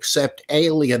them to accept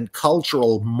alien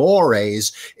cultural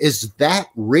mores. Is that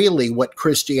really what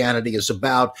Christianity is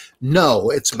about? No,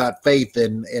 it's about faith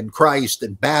in Christ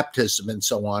and baptism and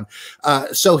so on.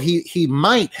 So he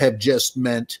might have just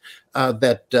meant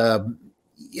that,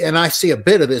 and I see a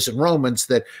bit of this in Romans,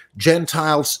 that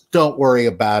Gentiles, don't worry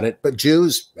about it, but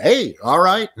Jews, hey, all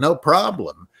right, no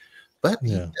problem. But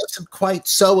he doesn't quite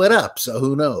sew it up, so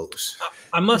who knows?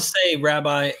 I must say,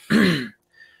 Rabbi,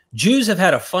 Jews have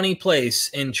had a funny place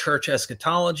in church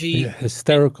eschatology. Yeah,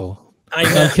 hysterical.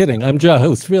 I'm kidding. I'm just.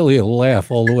 It's really a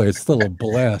laugh all the way. It's still a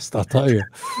blast. I'll tell you.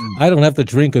 I don't have to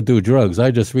drink or do drugs.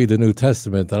 I just read the New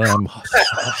Testament, and I'm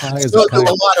high as a kite.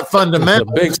 A lot of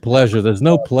fundamentals. It's a big pleasure. There's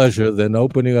no pleasure than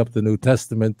opening up the New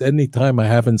Testament. Anytime I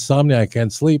have insomnia, I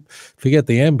can't sleep. Forget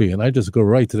the Ambien. I just go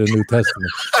right to the New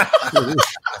Testament.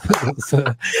 So,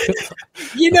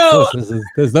 you know,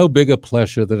 there's no bigger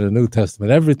pleasure than the New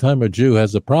Testament. Every time a Jew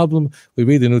has a problem, we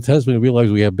read the New Testament and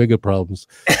realize we have bigger problems.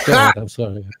 God, I'm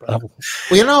sorry. Well,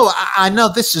 you know, I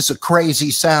know this is a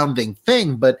crazy sounding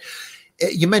thing, but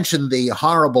you mentioned the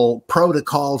horrible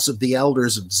protocols of the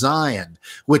elders of Zion,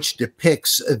 which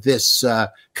depicts this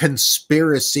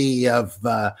conspiracy of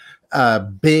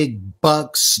big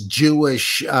bucks,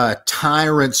 Jewish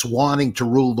tyrants wanting to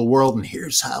rule the world, and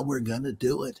here's how we're going to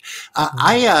do it.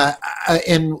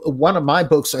 In one of my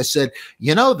books, I said,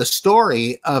 you know, the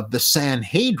story of the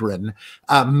Sanhedrin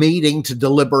meeting to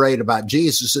deliberate about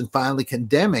Jesus and finally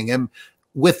condemning him,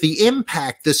 with the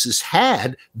impact this has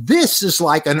had, this is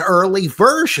like an early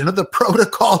version of the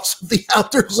protocols of the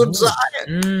elders of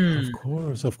Zion.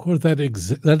 Of course, that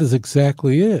is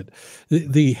exactly it.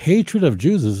 The hatred of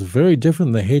Jews is very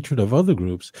different than the hatred of other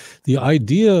groups. The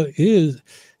idea is,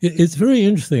 it's very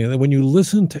interesting that when you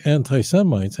listen to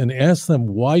anti-Semites and ask them,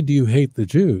 why do you hate the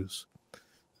Jews?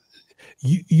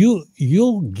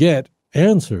 You'll get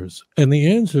answers, and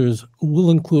the answers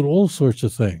will include all sorts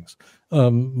of things.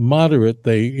 Moderate,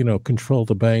 they control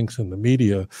the banks and the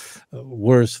media.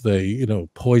 Worse, they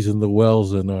poison the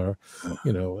wells and are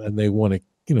and they want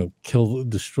to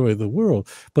destroy the world.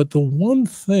 But the one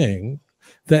thing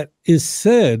that is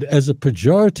said as a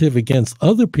pejorative against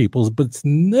other peoples, but it's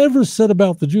never said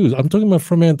about the Jews, I'm talking about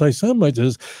from anti-Semites,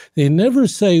 is they never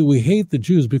say we hate the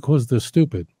Jews because they're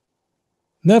stupid.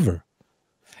 Never.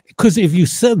 Because if you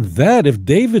said that, if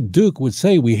David Duke would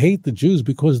say we hate the Jews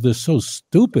because they're so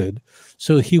stupid,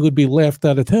 so he would be laughed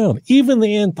out of town. Even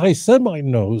the anti-Semite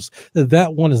knows that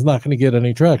that one is not going to get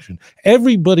any traction.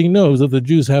 Everybody knows that the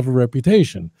Jews have a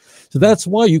reputation. So that's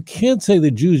why you can't say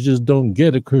the Jews just don't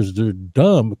get it because they're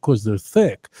dumb, because they're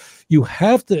thick. You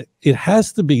have to, it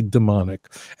has to be demonic.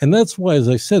 And that's why, as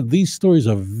I said, these stories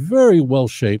are very well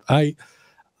shaped.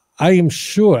 I am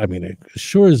sure, I mean, as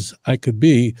sure as I could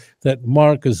be, that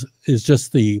Mark is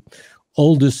just the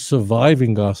oldest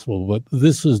surviving gospel, but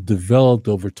this was developed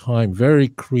over time. Very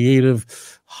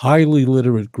creative, highly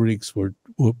literate Greeks were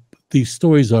these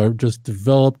stories are just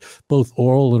developed, both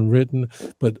oral and written.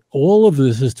 But all of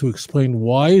this is to explain,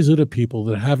 why is it a people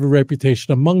that have a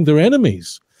reputation among their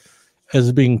enemies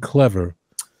as being clever?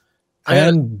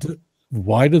 And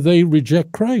why do they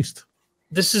reject Christ?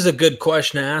 This is a good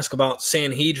question to ask about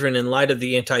Sanhedrin in light of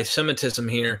the anti-Semitism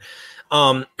here.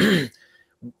 When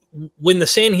the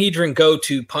Sanhedrin go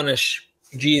to punish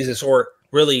Jesus, or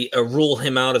really rule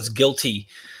him out as guilty,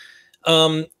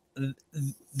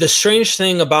 the strange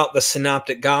thing about the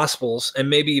Synoptic Gospels, and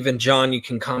maybe even John, you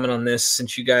can comment on this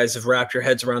since you guys have wrapped your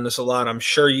heads around this a lot. I'm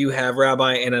sure you have,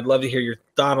 Rabbi, and I'd love to hear your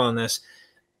thought on this.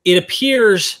 It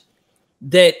appears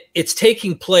that it's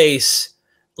taking place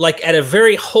like at a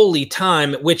very holy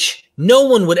time, which no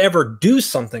one would ever do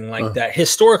something like that,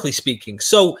 historically speaking.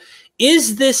 So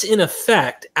is this in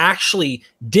effect actually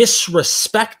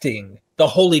disrespecting the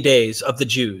holy days of the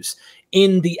Jews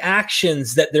in the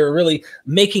actions that they're really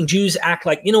making Jews act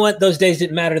like, you know what, those days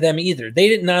didn't matter to them either. They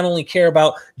didn't not only care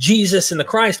about Jesus and the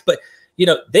Christ, but they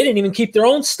didn't even keep their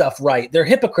own stuff right. They're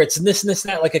hypocrites and this and this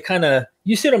and that, like a kind of,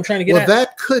 you see what I'm trying to get at? Well,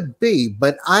 that could be,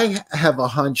 but I have a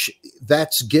hunch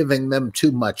that's giving them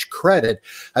too much credit.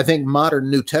 I think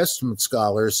modern New Testament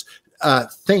scholars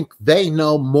think they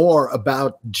know more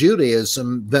about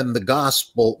Judaism than the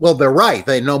gospel. Well, they're right.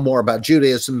 They know more about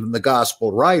Judaism than the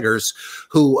gospel writers,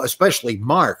 who, especially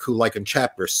Mark, who like in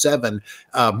chapter 7,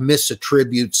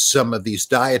 misattributes some of these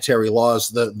dietary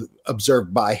laws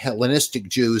observed by Hellenistic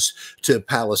Jews to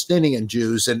Palestinian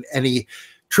Jews. And he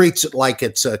treats it like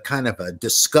it's a kind of a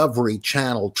Discovery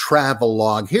Channel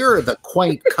travelogue. Here are the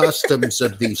quaint customs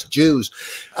of these Jews,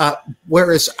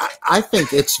 whereas I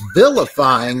think it's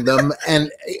vilifying them.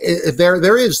 And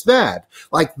there is that.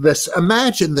 Like this,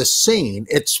 imagine the scene.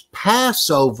 It's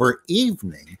Passover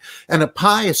evening, and a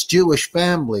pious Jewish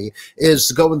family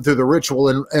is going through the ritual,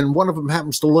 and one of them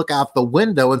happens to look out the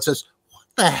window and says, "What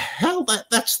the hell?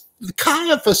 That's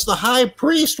Caiaphas, the high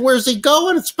priest. Where's he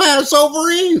going? It's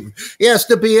Passover Eve. He has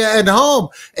to be at home."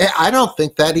 I don't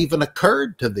think that even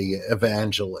occurred to the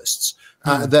evangelists,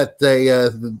 that they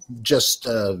just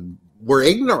were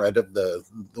ignorant of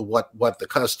what the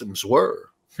customs were.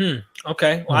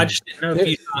 Okay. Well, I just didn't know if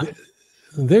you thought.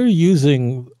 They're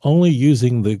only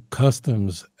using the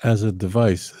customs as a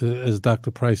device, as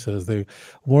Dr. Price says. They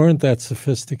weren't that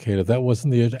sophisticated. That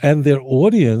wasn't and their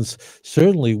audience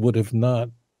certainly would have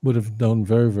known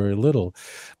very, very little.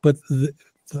 But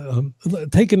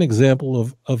take an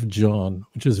example of John,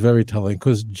 which is very telling,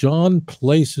 because John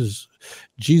places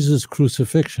Jesus'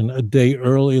 crucifixion a day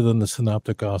earlier than the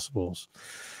Synoptic Gospels.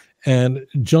 And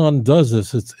John does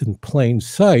this, it's in plain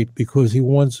sight, because he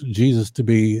wants Jesus to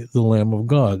be the Lamb of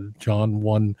God, John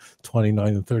 1:29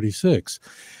 and 36.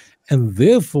 And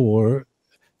therefore,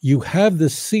 you have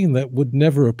this scene that would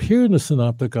never appear in the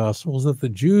Synoptic Gospels, that the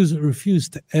Jews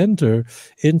refused to enter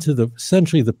into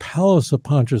essentially the palace of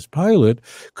Pontius Pilate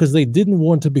because they didn't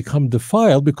want to become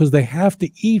defiled, because they have to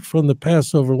eat from the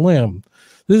Passover lamb.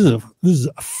 This is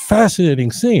a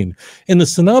fascinating scene. In the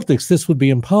Synoptics, this would be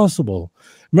impossible.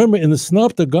 Remember, in the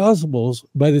Synoptic Gospels,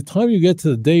 by the time you get to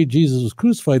the day Jesus was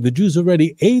crucified, the Jews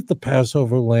already ate the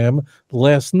Passover lamb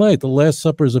last night. The Last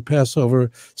Supper is a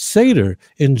Passover Seder.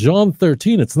 In John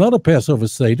 13, it's not a Passover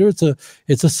Seder.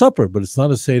 It's a supper, but it's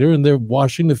not a Seder, and they're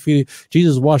washing the feet.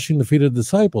 Jesus washing the feet of the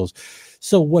disciples.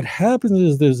 So what happens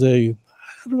is there's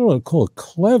I don't want to call it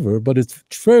clever, but it's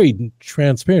very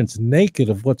transparent. It's naked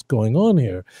of what's going on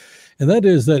here. And that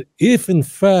is that if, in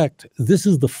fact, this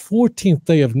is the 14th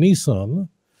day of Nisan,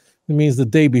 it means the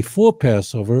day before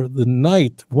Passover, the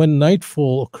night, when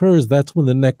nightfall occurs, that's when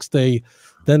the next day,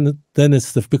 then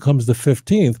it becomes the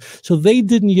 15th. So they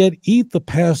didn't yet eat the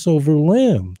Passover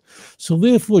lamb. So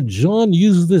therefore, John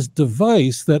uses this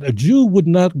device that a Jew would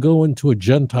not go into a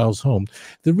Gentile's home.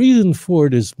 The reason for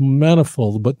it is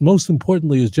manifold, but most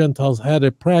importantly is Gentiles had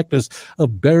a practice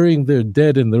of burying their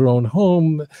dead in their own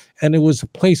home, and it was a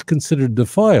place considered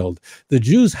defiled. The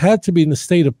Jews had to be in a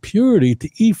state of purity to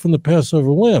eat from the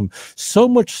Passover lamb, so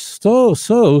much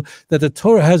so that the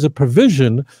Torah has a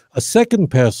provision, a second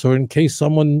Passover, in case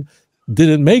someone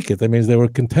didn't make it. That means they were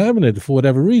contaminated for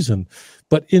whatever reason.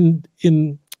 But in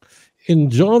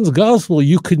John's gospel,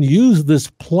 you can use this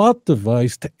plot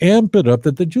device to amp it up,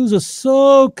 that the Jews are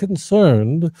so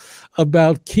concerned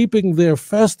about keeping their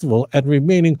festival and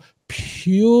remaining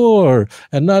pure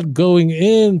and not going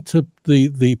into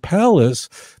the palace,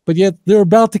 but yet they're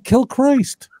about to kill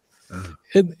Christ.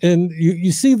 And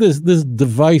you see this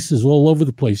devices all over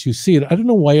the place. You see it. I don't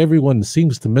know why everyone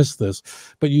seems to miss this,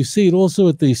 but you see it also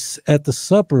at the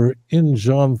supper in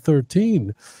John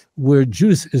 13, where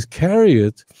Judas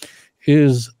Iscariot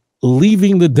is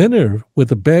leaving the dinner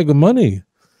with a bag of money.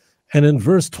 And in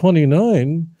verse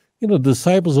 29, the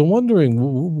disciples are wondering,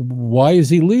 why is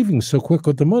he leaving so quick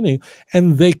with the money?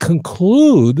 And they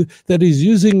conclude that he's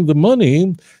using the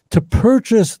money to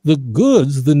purchase the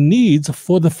goods, the needs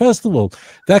for the festival.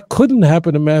 That couldn't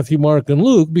happen in Matthew, Mark, and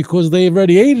Luke because they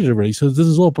already ate it already. So this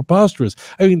is all preposterous.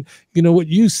 I mean, what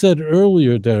you said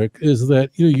earlier, Derek, is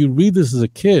that you read this as a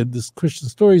kid, this Christian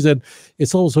stories, and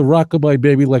it's also rockabye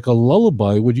baby like a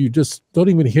lullaby, where you just don't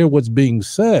even hear what's being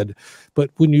said.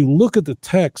 But when you look at the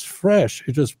text fresh,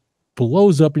 it just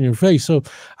blows up in your face. So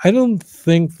I don't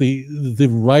think the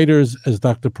writers, as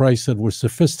Dr. Price said, were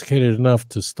sophisticated enough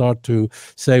to start to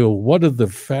say, well, what are the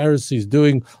Pharisees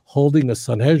doing holding a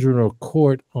Sanhedrin or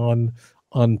court on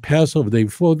Passover day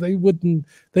before? They wouldn't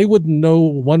know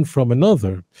one from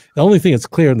another. The only thing that's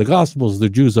clear in the Gospels, the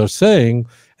Jews are saying,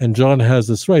 and John has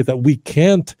this right, that we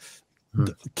can't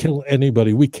kill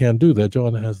anybody. We can't do that.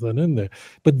 John has that in there.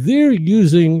 But they're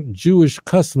using Jewish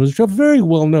customs, which are very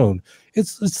well known.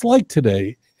 It's like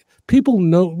today. People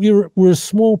know we're a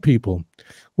small people.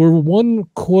 We're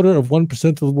 1/4%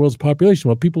 of the world's population,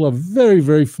 but people are very,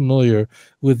 very familiar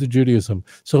with Judaism.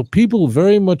 So people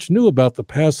very much knew about the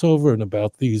Passover and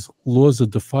about these laws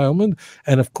of defilement.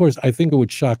 And of course, I think it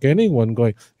would shock anyone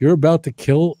going, you're about to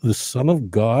kill the Son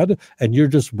of God, and you're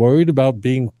just worried about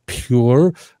being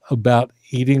pure, about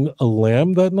eating a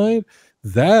lamb that night?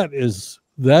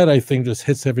 That I think just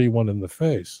hits everyone in the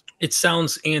face. It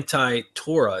sounds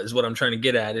anti-Torah is what I'm trying to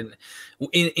get at. And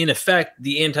in effect,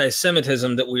 the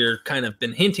anti-Semitism that we're kind of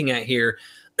been hinting at here,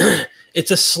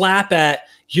 it's a slap at,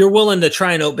 you're willing to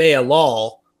try and obey a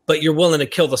law, but you're willing to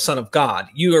kill the Son of God.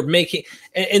 You are making,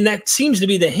 and that seems to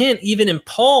be the hint, even in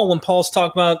Paul, when Paul's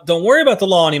talking about, don't worry about the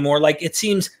law anymore. Like, it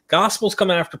seems gospel's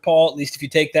coming after Paul, at least if you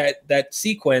take that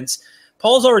sequence.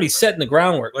 Paul's already setting the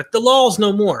groundwork. Like, the law's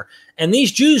no more. And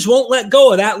these Jews won't let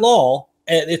go of that law.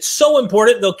 And it's so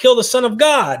important, they'll kill the Son of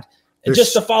God. And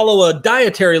just to follow a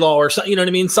dietary law or something, you know what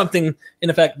I mean? Something in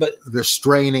effect, but they're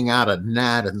straining out a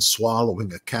gnat and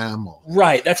swallowing a camel.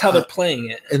 Right. That's how they're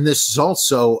playing it. And this is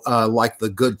also like the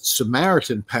Good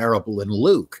Samaritan parable in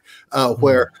Luke,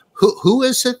 where who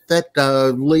is it that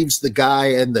leaves the guy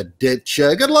in the ditch?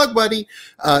 Good luck, buddy.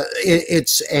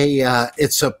 It's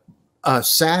a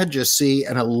Sadducee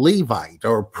and a Levite,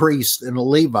 or a priest and a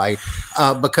Levite,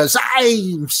 because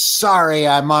I'm sorry,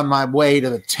 I'm on my way to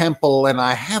the temple and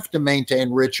I have to maintain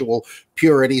ritual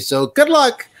purity. So good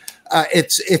luck.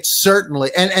 It's certainly,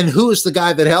 and who is the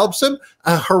guy that helps him?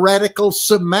 A heretical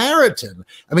Samaritan.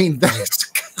 I mean, that's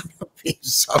gotta be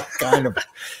some kind of.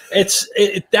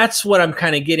 That's what I'm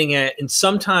kind of getting at. And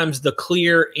sometimes the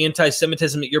clear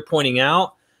anti-Semitism that you're pointing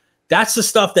out, that's the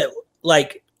stuff that,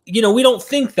 like, you know, we don't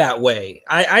think that way.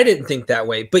 I didn't think that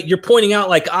way, but you're pointing out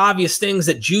like obvious things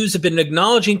that Jews have been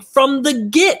acknowledging from the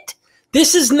get.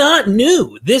 This is not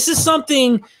new. This is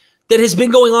something that has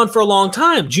been going on for a long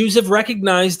time. Jews have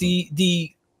recognized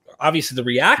the obviously the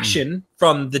reaction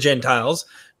from the Gentiles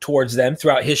towards them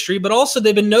throughout history, but also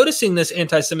they've been noticing this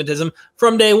anti-Semitism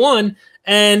from day one,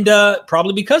 and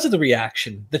probably because of the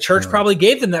reaction. The church probably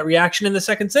gave them that reaction in the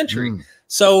 2nd century.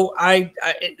 So I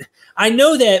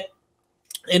know that.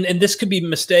 And this could be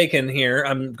mistaken here.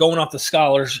 I'm going off the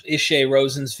scholars, Ishay,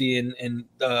 Rosenzweig, and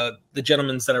the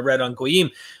gentlemen that I read on Goyim,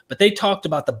 but they talked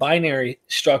about the binary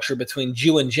structure between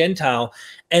Jew and Gentile,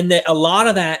 and that a lot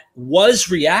of that was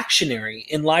reactionary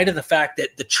in light of the fact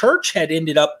that the church had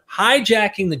ended up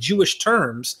hijacking the Jewish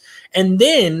terms and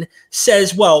then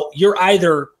says, well, you're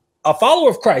either a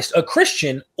follower of Christ, a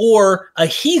Christian, or a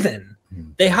heathen.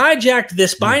 They hijacked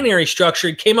this binary structure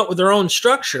and came up with their own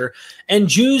structure, and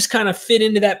Jews kind of fit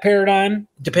into that paradigm,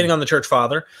 depending on the church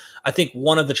father. I think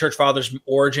one of the church fathers,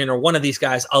 Origen, or one of these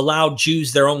guys, allowed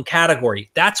Jews their own category.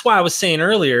 That's why I was saying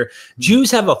earlier,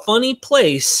 Jews have a funny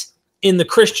place in the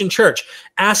Christian church.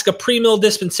 Ask a premill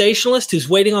dispensationalist who's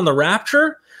waiting on the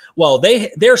rapture. Well,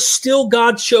 they're still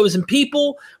God's chosen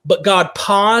people, but God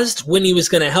paused when he was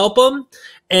going to help them,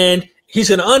 and he's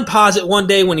going to unpause it one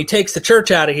day when he takes the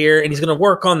church out of here, and he's going to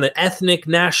work on the ethnic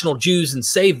national Jews and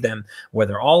save them,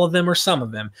 whether all of them or some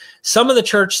of them. Some of the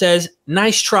church says,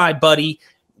 nice try, buddy.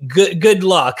 Good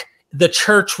luck. The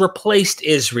church replaced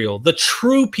Israel. The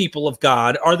true people of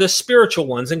God are the spiritual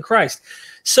ones in Christ.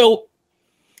 So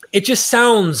it just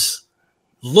sounds,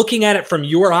 looking at it from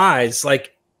your eyes,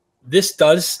 like this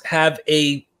does have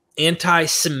a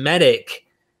anti-Semitic,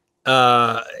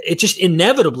 it just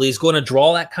inevitably is going to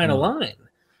draw that kind of line,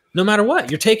 no matter what.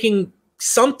 You're taking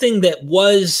something that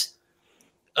was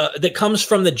that comes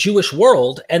from the Jewish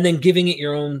world and then giving it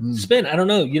your own spin. I don't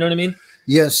know. You know what I mean?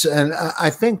 Yes, and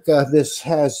I think this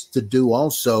has to do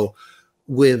also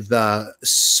with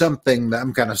something that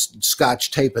I'm kind of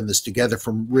scotch taping this together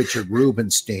from Richard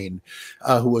Rubinstein,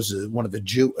 who was one of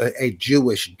the a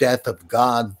Jewish death of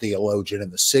God theologian in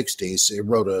the 60s. He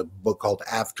wrote a book called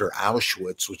After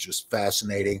Auschwitz, which is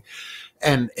fascinating.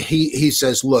 And he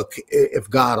says, look, if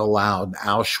God allowed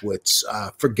Auschwitz,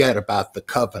 forget about the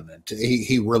covenant.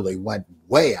 He really went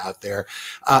way out there.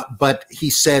 But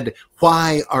he said,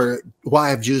 why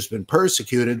have Jews been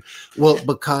persecuted? Well,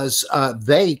 because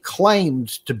they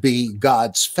claimed to be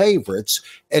God's favorites,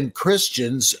 and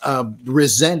Christians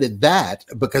resented that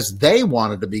because they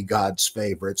wanted to be God's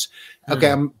favorites.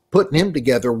 Okay, I'm putting him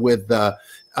together with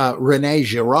Rene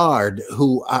Girard,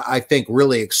 who I think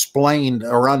really explained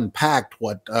or unpacked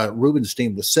what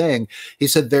Rubinstein was saying. He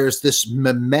said there's this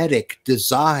mimetic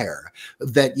desire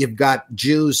that you've got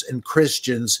Jews and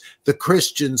Christians. The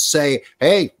Christians say,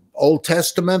 hey, Old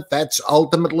Testament, that's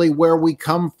ultimately where we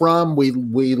come from. We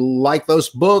like those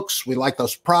books, we like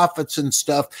those prophets and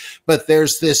stuff, but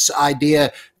there's this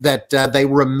idea that they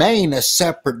remain a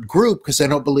separate group because they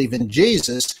don't believe in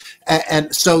Jesus.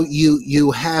 And so you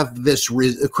have this,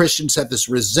 Christians have this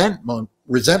resentment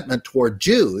resentment toward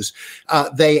Jews.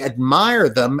 They admire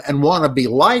them and want to be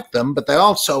like them, but they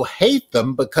also hate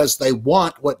them because they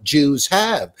want what Jews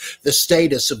have, the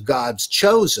status of God's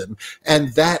chosen.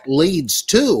 And that leads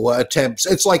to attempts.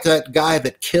 It's like that guy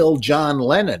that killed John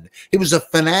Lennon. He was a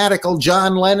fanatical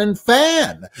John Lennon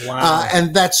fan. Wow.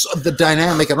 And that's the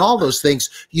dynamic and all those things.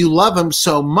 You love him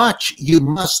so much, you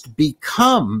must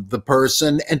become the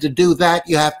person. And to do that,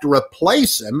 you have to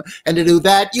replace him. And to do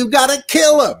that, you got to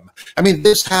kill him. I mean,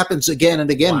 this happens again and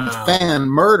again with fan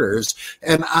murders.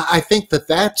 And I think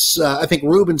that's, I think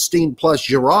Rubenstein plus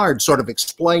Girard sort of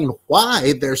explain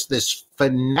why there's this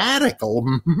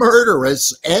fanatical,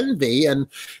 murderous envy. And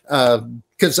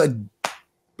because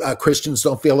Christians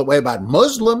don't feel that way about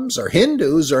Muslims or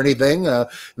Hindus or anything.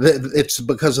 It's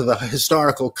because of the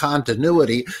historical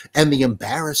continuity and the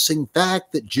embarrassing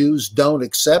fact that Jews don't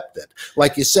accept it.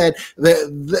 Like you said,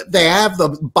 they have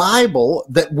the Bible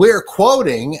that we're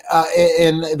quoting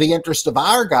in the interest of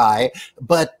our guy,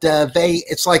 but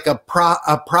it's like a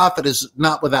prophet is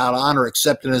not without honor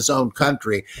except in his own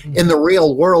country. In the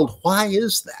real world, why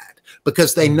is that?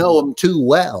 Because they know him too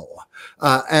well.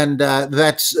 And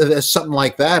that's something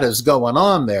like that is going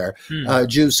on there.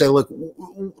 Jews say, look,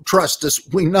 trust us.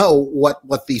 We know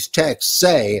what these texts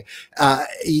say.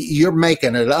 You're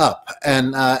making it up.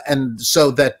 And so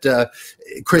that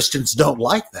Christians don't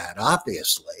like that,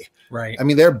 obviously. Right. I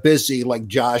mean, they're busy like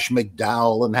Josh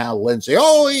McDowell and Hal Lindsey.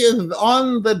 Oh, he is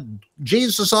on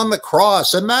Jesus on the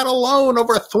cross, and that alone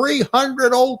over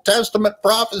 300 Old Testament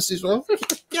prophecies. Well,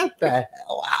 get the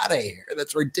hell out of here.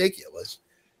 That's ridiculous.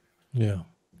 Yeah.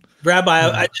 Rabbi,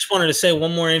 I just wanted to say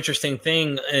one more interesting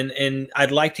thing, and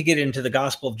I'd like to get into the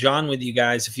Gospel of John with you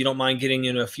guys, if you don't mind getting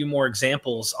into a few more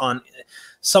examples on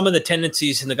some of the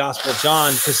tendencies in the Gospel of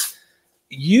John, because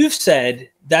you've said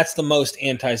that's the most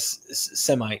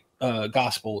anti-Semite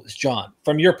gospel is John,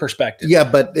 from your perspective. Yeah,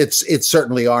 but it's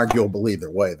certainly arguable either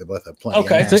way. They both have plenty.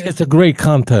 Okay, it's a great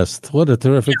contest. What a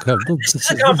terrific contest!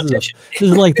 This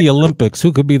is like the Olympics.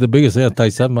 Who could be the biggest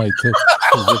anti-Semite?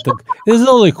 This is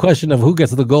only a question of who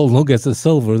gets the gold and who gets the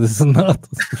silver. This is not.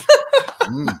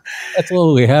 That's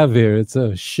all we have here. It's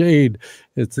a shade.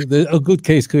 It's a good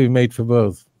case could be made for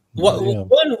both.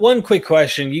 One quick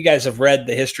question. You guys have read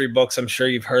the history books. I'm sure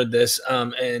you've heard this,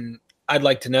 and I'd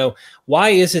like to know, why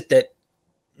is it that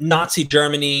Nazi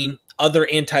Germany, other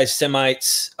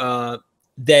anti-Semites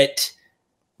that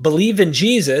believe in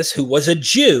Jesus, who was a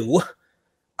Jew,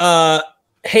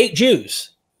 hate Jews?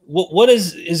 What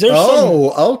is there?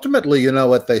 Ultimately, you know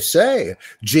what they say.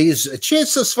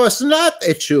 Jesus was not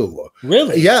a Jew.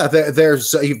 Really? Yeah,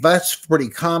 there's that's pretty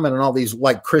common in all these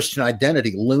like Christian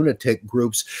identity lunatic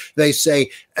groups. They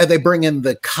say they bring in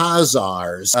the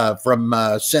Khazars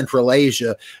from Central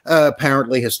Asia.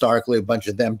 Apparently, historically, a bunch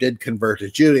of them did convert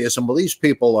to Judaism. Well, these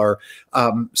people are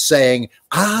saying,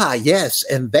 yes,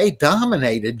 and they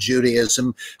dominated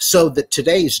Judaism so that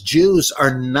today's Jews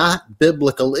are not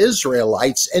biblical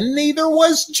Israelites, and neither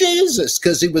was Jesus,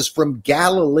 because he was from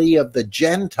Galilee of the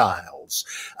Gentiles.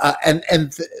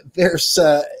 And there's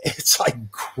it's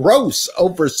like gross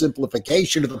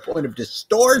oversimplification to the point of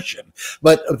distortion,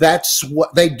 but that's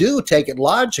what they do, take it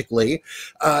logically,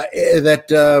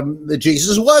 that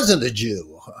Jesus wasn't a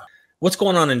Jew. What's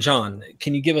going on in John?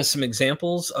 Can you give us some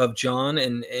examples of John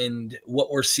and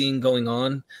what we're seeing going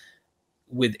on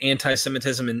with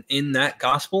anti-Semitism in that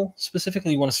gospel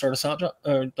specifically? You want to start us out,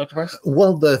 Dr. Price?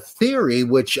 Well, the theory,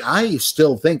 which I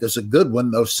still think is a good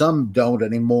one, though some don't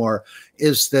anymore,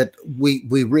 is that we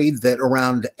read that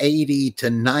around 80 to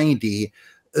 90,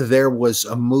 there was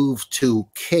a move to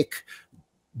kick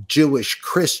Jewish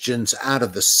Christians out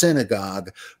of the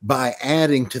synagogue by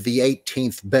adding to the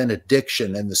 18th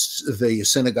benediction in the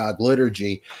synagogue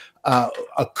liturgy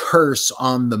a curse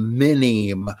on the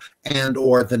Minim and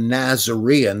or the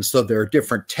Nazareans. So there are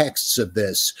different texts of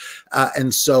this.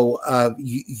 And so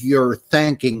you're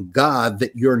thanking God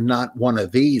that you're not one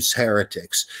of these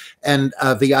heretics. And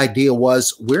the idea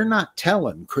was, we're not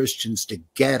telling Christians to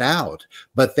get out,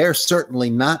 but they're certainly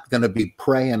not going to be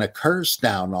praying a curse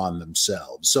down on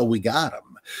themselves. So we got them.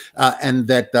 And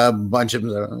that a bunch of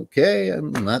them are, okay,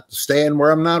 I'm not staying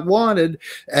where I'm not wanted.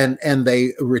 And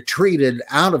they retreated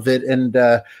out of it. And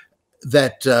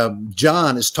that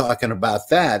John is talking about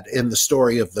that in the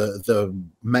story of the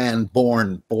man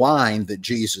born blind that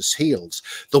Jesus heals.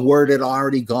 The word had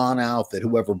already gone out that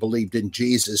whoever believed in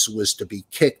Jesus was to be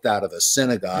kicked out of the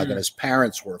synagogue, and his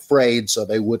parents were afraid, so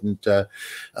they wouldn't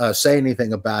say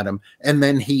anything about him. And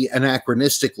then he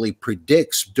anachronistically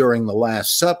predicts during the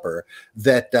Last Supper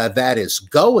that that is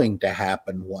going to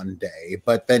happen one day.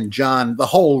 But then John, the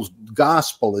whole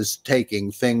gospel is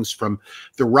taking things from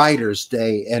the writer's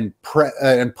day and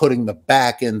and putting the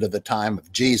back into the time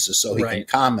of Jesus so he can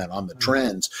comment on the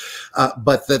trends.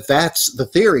 But that's the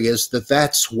theory is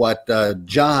that's what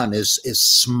John is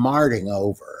smarting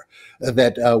over.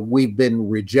 That we've been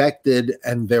rejected,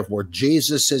 and therefore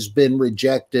Jesus has been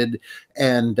rejected,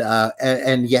 and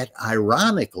yet,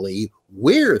 ironically,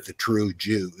 we're the true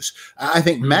Jews. I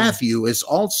think Matthew is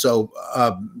also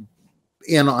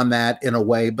in on that in a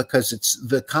way, because it's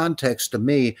the context to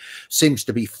me seems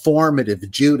to be formative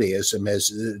Judaism, as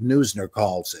Neusner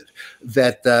calls it,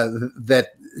 that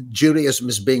Judaism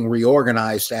is being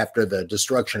reorganized after the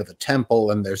destruction of the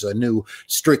temple, and there's a new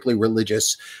strictly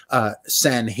religious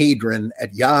Sanhedrin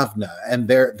at Yavna, and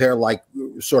they're like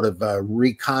sort of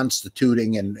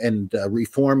reconstituting and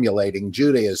reformulating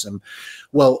Judaism.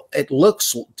 Well, it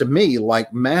looks to me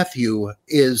like Matthew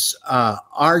is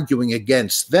arguing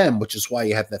against them, which is why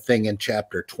you have the thing in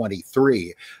chapter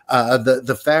 23.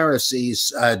 The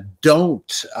Pharisees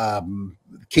don't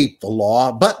keep the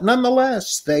law, but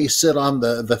nonetheless, they sit on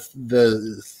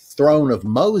the throne of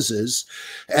Moses,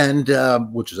 and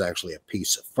which is actually a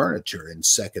piece of furniture in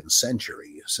 2nd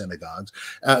century synagogues.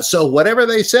 So whatever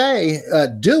they say,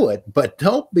 do it, but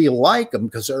don't be like them,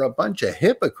 because they're a bunch of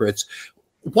hypocrites.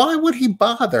 Why would he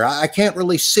bother? I can't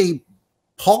really see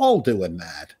Paul doing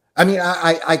that. I mean,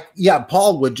 yeah,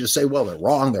 Paul would just say, well, they're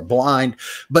wrong, they're blind.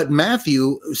 But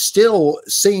Matthew still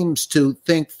seems to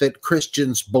think that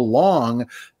Christians belong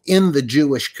in the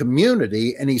Jewish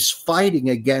community, and he's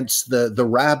fighting against the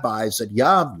rabbis at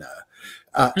Yavna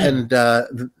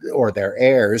or their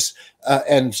heirs.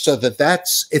 And so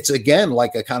it's again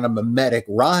like a kind of mimetic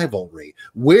rivalry.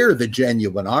 We're the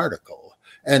genuine article,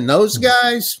 and those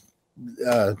guys,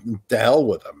 to hell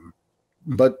with them.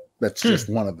 But that's just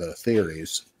one of the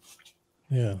theories.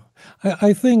 Yeah,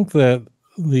 I think that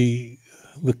the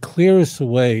clearest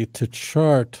way to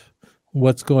chart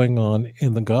what's going on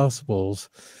in the Gospels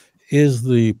is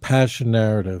the passion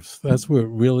narratives. That's where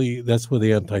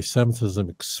the anti-Semitism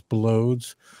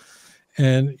explodes.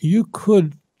 And you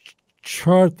could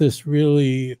chart this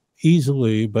really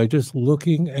easily by just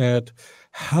looking at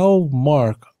how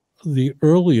Mark, the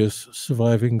earliest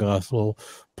surviving gospel,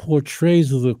 portrays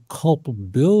the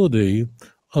culpability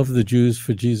of the Jews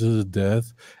for Jesus'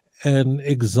 death and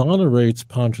exonerates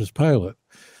Pontius Pilate.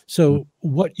 So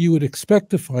what you would expect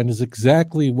to find is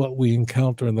exactly what we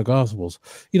encounter in the Gospels.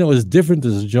 You know, as different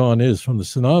as John is from the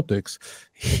Synoptics,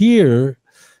 here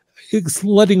it's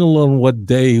letting alone what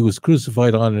day he was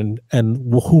crucified on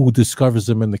and who discovers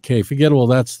him in the cave. Forget all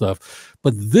that stuff.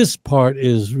 But this part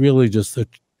is really just a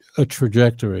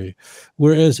trajectory.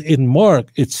 Whereas in Mark,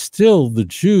 it's still the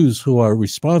Jews who are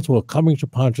responsible coming to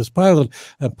Pontius Pilate,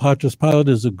 and Pontius Pilate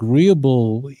is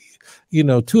agreeable,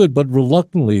 to it, but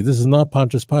reluctantly. This is not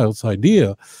Pontius Pilate's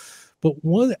idea. But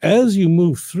as you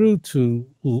move through to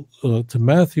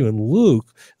Matthew and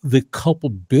Luke, the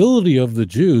culpability of the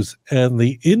Jews and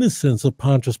the innocence of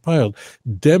Pontius Pilate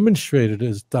demonstrated,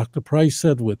 as Dr. Price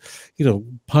said, with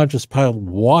Pontius Pilate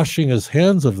washing his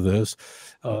hands of this.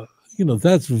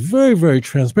 That's very, very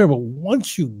transparent. But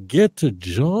once you get to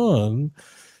John,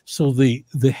 so the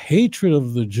hatred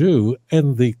of the Jew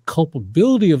and the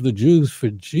culpability of the Jews for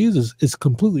Jesus is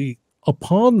completely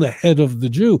upon the head of the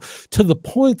Jew, to the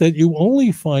point that you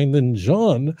only find in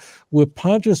John where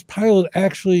Pontius Pilate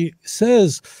actually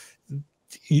says,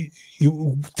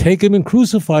 you take him and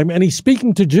crucify him, and he's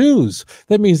speaking to Jews.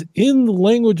 That means in the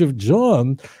language of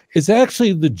John, it's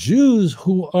actually the Jews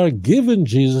who are given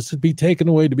Jesus to be taken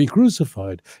away to be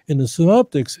crucified. In the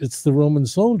Synoptics, it's the Roman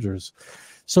soldiers.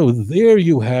 So there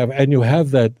you have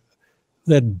that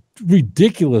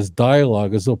ridiculous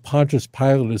dialogue, as though Pontius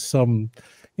Pilate is some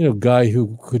guy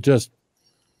who could just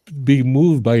be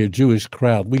moved by a Jewish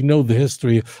crowd. We know the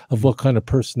history of what kind of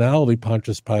personality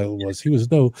Pontius Pilate was. He was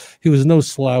no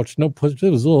slouch, no push.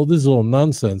 This is all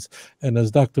nonsense. And as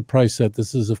Dr. Price said,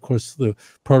 this is, of course, the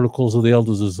Protocols of the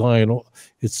Elders of Zion.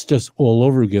 It's just all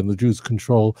over again. The Jews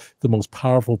control the most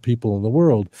powerful people in the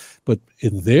world. But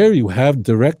in there, you have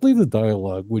directly the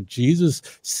dialogue where Jesus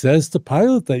says to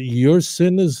Pilate that your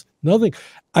sin is nothing.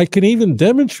 I can even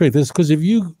demonstrate this because if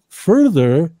we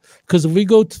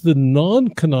go to the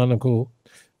non-canonical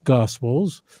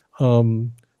Gospels,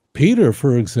 Peter,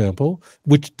 for example,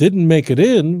 which didn't make it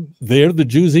in, there the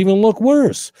Jews even look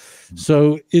worse.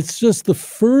 So it's just the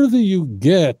further you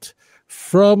get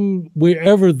from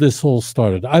wherever this all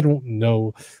started, I don't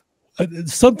know,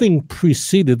 something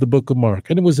preceded the book of Mark,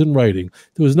 and it was in writing.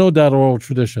 There was no doubt oral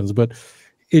traditions, but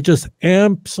it just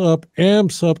amps up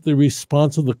the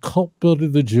response of the culpability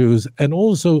of the Jews, and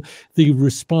also the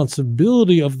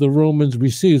responsibility of the Romans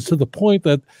receives, to the point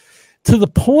that to the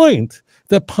point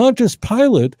that Pontius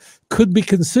Pilate could be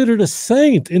considered a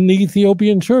saint in the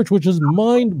Ethiopian church, which is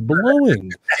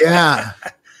mind-blowing. Yeah.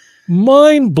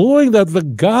 Mind-blowing that the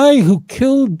guy who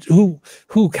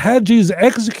had Jesus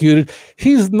executed,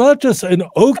 he's not just an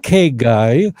okay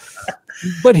guy,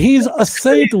 but he's a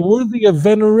saint worthy of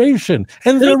veneration.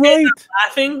 And they're right.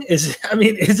 Laughing is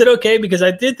it okay? Because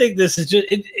I did think this is just,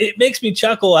 it makes me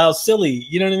chuckle how silly,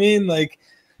 you know what I mean? Like,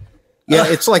 yeah,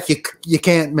 it's like you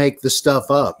can't make the stuff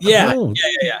up. Yeah, No.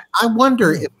 yeah. I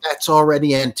wonder if that's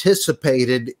already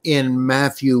anticipated in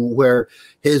Matthew, where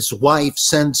his wife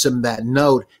sends him that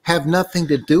note, have nothing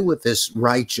to do with this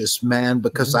righteous man,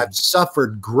 because I've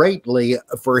suffered greatly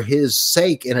for his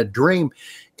sake in a dream.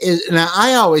 Now,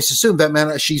 I always assume that,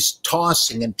 man, she's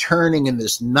tossing and turning in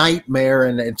this nightmare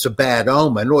and it's a bad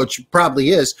omen, which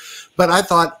probably is. But I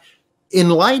thought,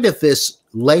 in light of this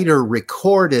later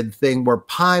recorded thing where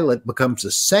Pilate becomes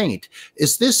a saint,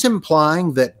 is this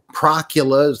implying that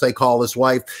Procula, as they call his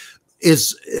wife,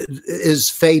 is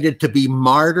fated to be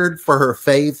martyred for her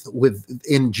faith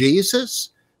in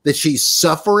Jesus? That she's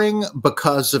suffering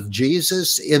because of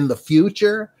Jesus in the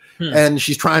future? And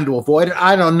she's trying to avoid it.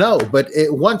 I don't know. But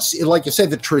once, like you say,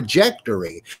 the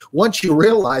trajectory, once you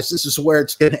realize this is where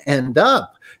it's going to end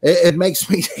up, it makes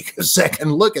me take a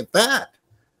second look at that.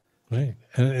 Right.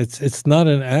 And it's not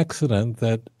an accident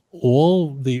that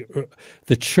all the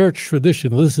church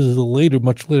tradition, this is a later,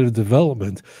 much later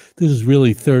development. This is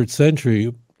really 3rd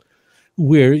century,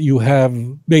 where you have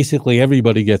basically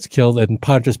everybody gets killed, and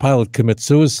Pontius Pilate commits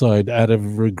suicide out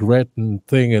of regret and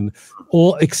thing, and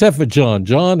all except for John.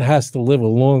 John has to live a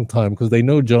long time because they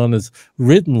know John is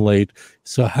written late.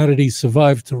 So how did he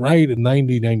survive to write in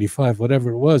 90,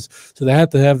 whatever it was? So they had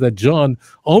to have that John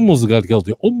almost got killed.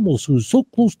 He almost was so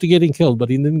close to getting killed, but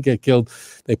he didn't get killed.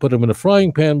 They put him in a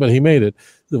frying pan, but he made it.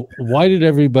 Why did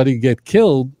everybody get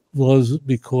killed? Was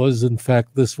because, in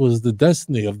fact, this was the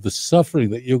destiny of the suffering,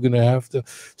 that you're going to have to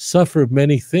suffer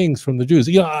many things from the Jews.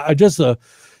 You know, this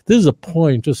is a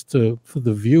point just for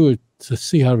the viewer to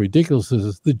see how ridiculous this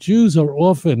is. The Jews are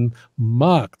often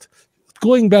mocked,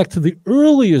 going back to the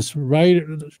earliest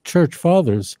church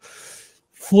fathers,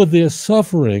 for their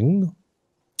suffering.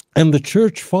 And the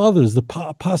church fathers, the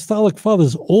apostolic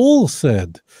fathers, all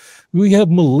said, we have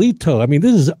Melito. I mean,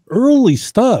 this is early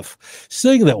stuff,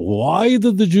 saying that why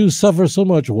did the Jews suffer so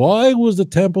much? Why was the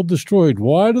temple destroyed?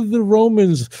 Why did the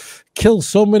Romans kill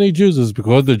so many Jews? It's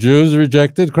because the Jews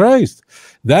rejected Christ.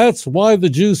 That's why the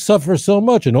Jews suffer so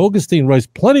much. And Augustine writes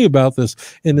plenty about this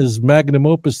in his magnum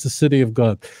opus, The City of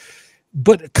God.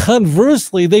 But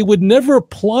conversely, they would never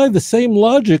apply the same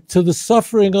logic to the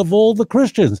suffering of all the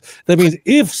Christians. That means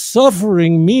if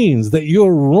suffering means that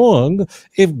you're wrong,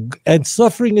 and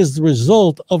suffering is the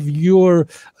result of you're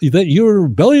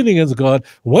rebellion against God,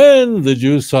 when the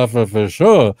Jews suffer for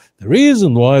sure, the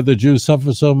reason why the Jews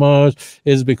suffer so much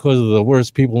is because of the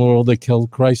worst people in the world that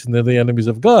killed Christ, and they're the enemies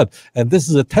of God. And this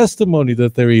is a testimony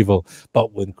that they're evil.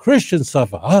 But when Christians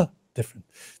suffer, different.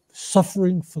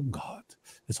 Suffering for God.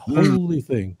 This holy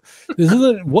thing. This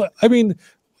isn't what I mean.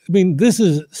 This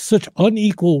is such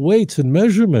unequal weights and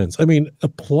measurements. I mean,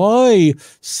 apply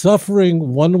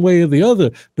suffering one way or the other,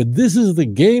 but this is the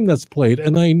game that's played.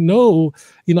 And I know,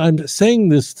 I'm saying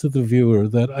this to the viewer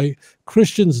that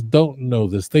Christians don't know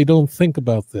this. They don't think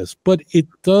about this, but it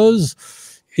does.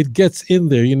 It gets in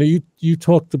there. You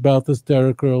talked about this,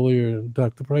 Derek, earlier,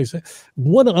 Dr. Price.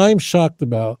 What I'm shocked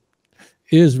about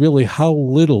is really how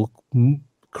little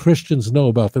Christians know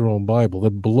about their own Bible.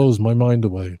 That blows my mind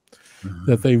away.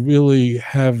 That they really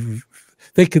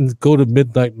they can go to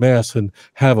midnight mass and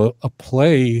have a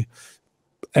play,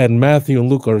 and Matthew and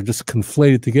Luke are just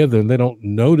conflated together and they don't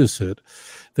notice it.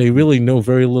 They really know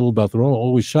very little about their own. It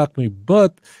always shocked me.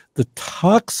 But the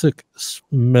toxic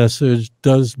message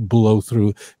does blow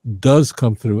through, does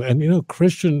come through. And,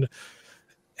 Christian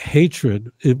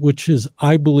hatred, which is,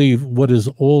 I believe, what is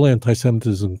all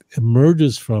anti-Semitism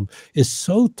emerges from, is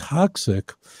so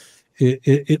toxic.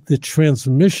 The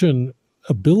transmission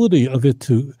ability of it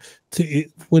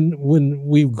when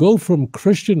we go from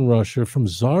Christian Russia, from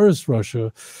Tsarist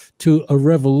Russia, to a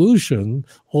revolution,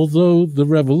 although the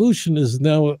revolution is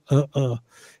now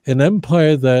an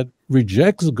empire that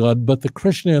rejects God, but the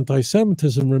Christian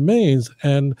anti-Semitism remains,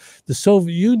 and the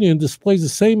Soviet Union displays the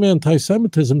same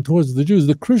anti-Semitism towards the Jews.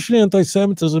 The Christian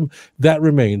anti-Semitism, that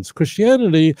remains.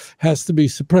 Christianity has to be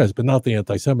suppressed, but not the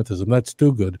anti-Semitism. That's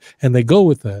too good, and they go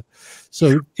with that.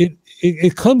 So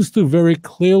it comes through very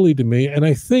clearly to me, and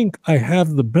I think I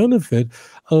have the benefit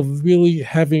of really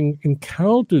having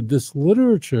encountered this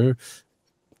literature,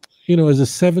 you know, as a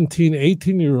 17,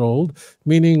 18-year-old,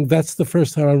 meaning that's the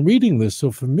first time I'm reading this.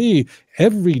 So for me,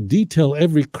 every detail,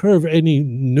 every curve, any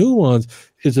nuance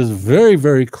is just very,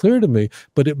 very clear to me,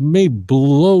 but it may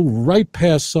blow right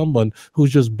past someone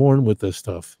who's just born with this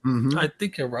stuff. I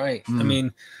think you're right. I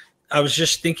mean, I was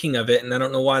just thinking of it, and I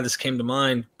don't know why this came to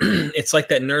mind. It's like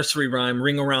that nursery rhyme,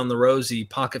 ring around the rosy,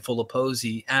 pocket full of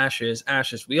posy, ashes,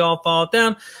 ashes, we all fall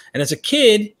down. And as a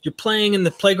kid, you're playing in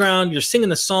the playground, you're singing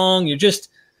the song, you're just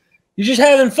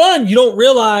having fun. You don't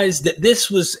realize that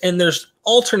this was, and there's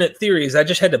alternate theories. I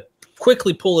just had to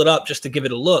quickly pull it up just to give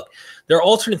it a look. There are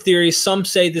alternate theories. Some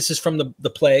say this is from the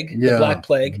plague, the Black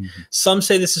Plague. Some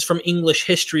say this is from English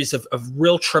histories of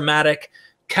real traumatic,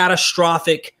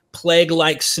 catastrophic,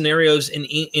 plague-like scenarios in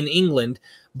England.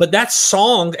 But that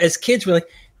song, as kids, were like,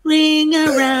 ring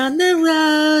around the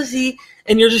rosy,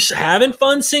 and you're just having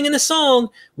fun singing the song.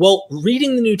 Well,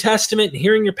 reading the New Testament and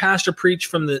hearing your pastor preach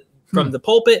from the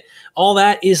pulpit, all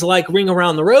that is like ring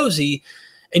around the rosy.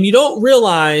 And you don't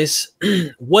realize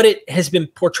what it has been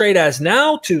portrayed as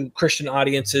now to Christian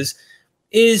audiences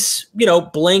is, you know,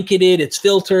 blanketed, it's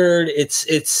filtered,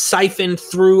 it's siphoned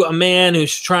through a man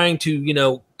who's trying to, you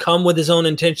know, come with his own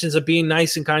intentions of being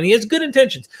nice and kind. He has good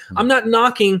intentions. I'm not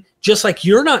knocking, just like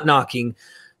you're not knocking,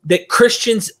 that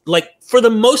Christians, like, for the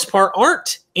most part,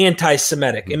 aren't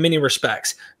anti-Semitic in many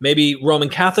respects. Maybe Roman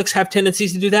Catholics have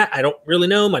tendencies to do that. I don't really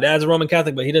know. My dad's a Roman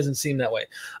Catholic, but he doesn't seem that way.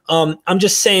 I'm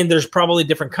just saying there's probably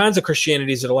different kinds of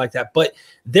Christianities that are like that. But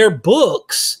their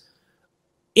books,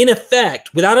 in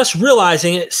effect, without us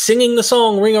realizing it, singing the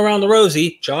song Ring Around the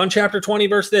Rosy, John chapter 20,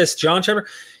 verse this, John chapter,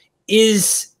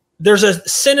 there's a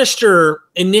sinister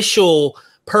initial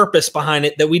purpose behind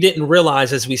it that we didn't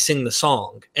realize as we sing the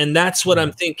song. And that's what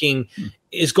I'm thinking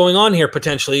is going on here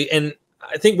potentially. And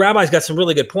I think Rabbi's got some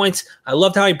really good points. I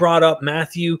loved how he brought up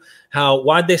Matthew,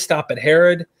 why'd they stop at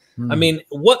Herod? I mean,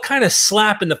 what kind of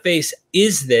slap in the face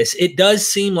is this? It does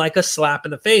seem like a slap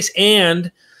in the face.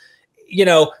 And, you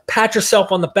know, pat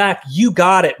yourself on the back. You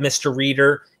got it, Mr.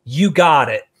 Reader. You got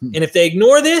it. And if they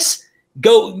ignore this,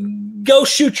 go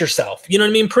shoot yourself. You know what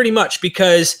I mean? Pretty much,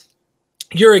 because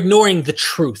you're ignoring the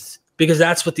truth, because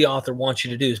that's what the author wants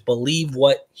you to do, is believe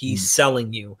what he's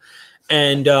selling you.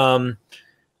 And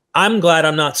I'm glad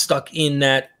I'm not stuck in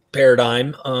that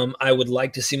paradigm. I would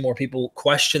like to see more people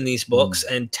question these books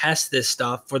and test this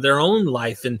stuff for their own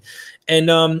life. And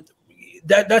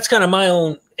that's kind of my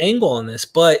own angle on this.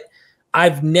 But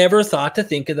I've never thought to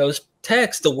think of those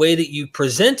texts the way that you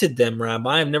presented them,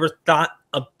 Rabbi. I've never thought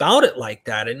about it like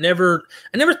that. I never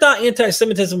thought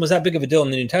anti-Semitism was that big of a deal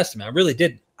in the New Testament. I really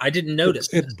didn't. I didn't notice.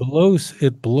 It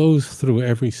blows through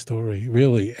every story,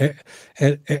 really.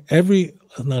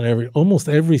 Almost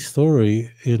every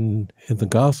story in the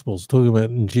Gospels, talking about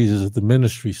in Jesus, the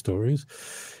ministry stories,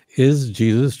 is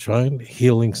Jesus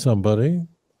healing somebody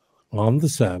on the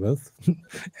Sabbath,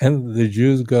 and the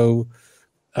Jews go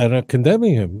and are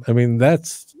condemning him. I mean,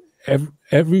 that's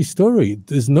every story.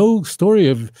 There's no story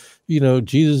of, you know,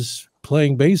 Jesus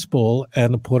playing baseball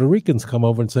and the Puerto Ricans come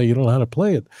over and say, you don't know how to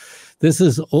play it. This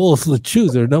is all the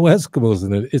Jews. There are no Eskimos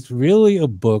in it. It's really a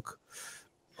book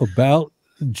about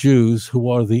Jews who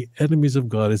are the enemies of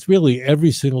God. It's really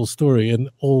every single story. And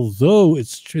although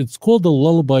it's called the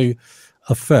lullaby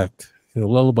effect, you know,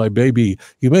 lullaby baby,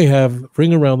 you may have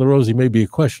Ring Around the Rosy may be a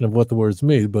question of what the words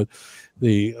mean, but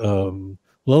the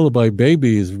lullaby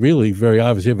baby is really very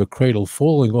obvious. You have a cradle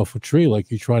falling off a tree like,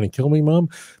 you're trying to kill me, Mom.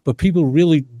 But people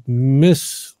really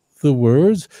miss the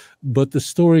words, but the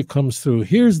story comes through.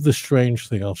 Here's the strange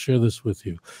thing. I'll share this with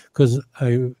you, because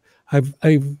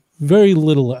I've very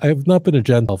little. I've not been a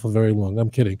Gentile for very long.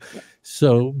 I'm kidding.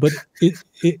 So, but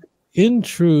in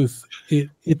truth,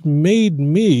 it made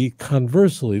me,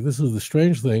 conversely, this is the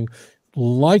strange thing,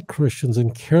 like Christians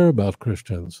and care about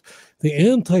Christians. The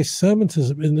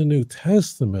anti-Semitism in the New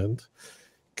Testament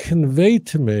conveyed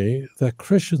to me that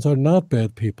Christians are not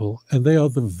bad people, and they are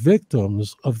the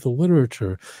victims of the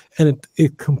literature. And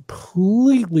it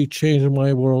completely changed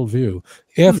my worldview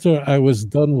after I was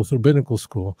done with rabbinical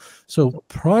school. So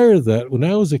prior to that, when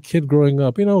I was a kid growing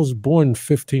up, you know, I was born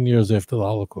 15 years after the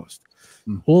Holocaust.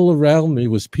 All around me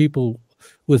was people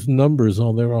with numbers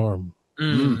on their arm.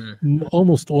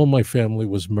 Almost all my family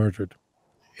was murdered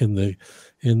in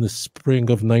the spring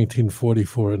of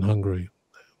 1944 in Hungary.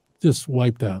 Just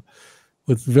wiped out,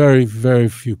 with very, very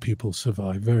few people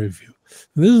survived, very few.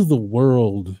 And this is the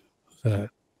world that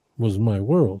was my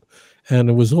world, and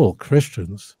it was all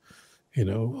Christians. You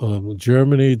know,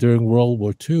 Germany during World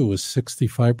War II was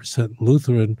 65%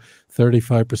 Lutheran,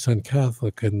 35%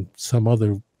 Catholic, and some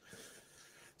other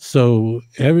So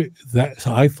I really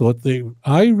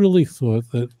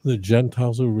thought that the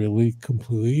Gentiles were really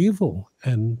completely evil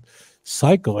and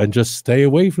psycho, and just stay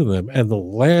away from them. And the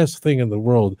last thing in the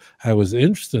world I was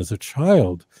interested as a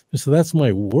child, so that's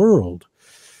my world,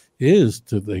 is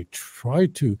they try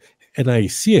to. And I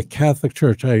see a Catholic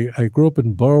church. I grew up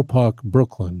in Borough Park,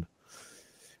 Brooklyn,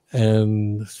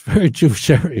 and it's a very Jewish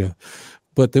area.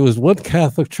 But there was one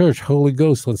Catholic church, Holy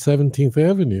Ghost, on 17th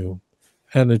Avenue,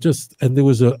 and there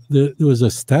was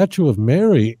a statue of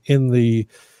Mary in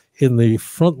the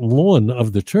front lawn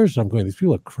of the church. I'm going, these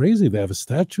people are crazy. They have a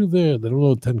statue there. They don't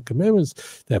know the Ten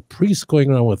Commandments. They have priests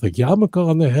going around with a yarmulke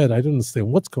on their head. I didn't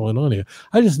understand what's going on here.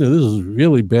 I just knew this was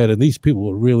really bad, and these people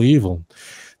were really evil.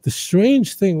 The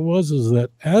strange thing was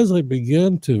that as I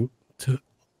began to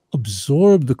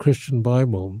absorb the Christian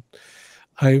Bible,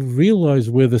 I realized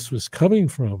where this was coming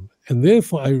from. And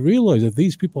therefore, I realized that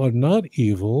these people are not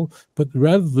evil, but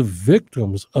rather the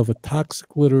victims of a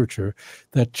toxic literature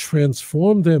that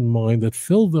transformed their mind, that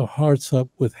filled their hearts up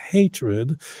with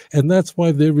hatred, and that's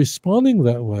why they're responding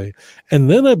that way. And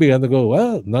then I began to go,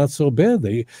 well, not so bad.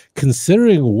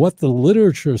 Considering what the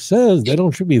literature says, they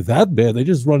don't should be that bad. They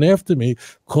just run after me,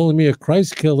 calling me a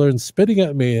Christ killer and spitting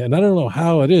at me. And I don't know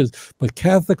how it is, but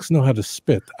Catholics know how to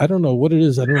spit. I don't know what it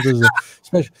is. I don't know if there's a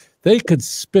special... They could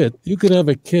spit. You could have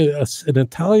a kid, an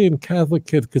Italian Catholic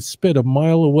kid could spit a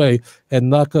mile away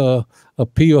and knock a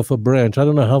pea off a branch. I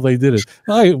don't know how they did it.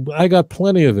 I got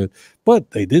plenty of it, but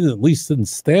they at least didn't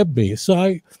stab me.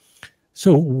 So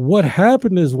what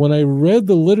happened is when I read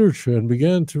the literature and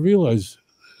began to realize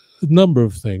a number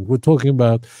of things, we're talking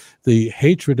about the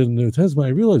hatred in the New Testament,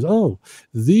 I realized,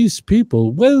 these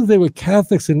people, whether they were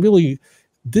Catholics and really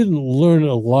didn't learn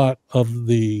a lot of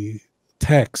the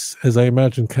texts, as I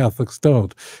imagine Catholics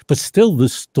don't, but still the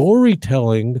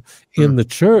storytelling in the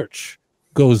church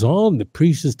goes on. The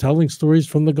priest is telling stories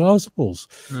from the Gospels.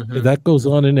 That goes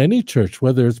on in any church,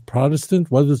 whether it's Protestant,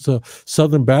 whether it's a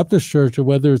Southern Baptist church, or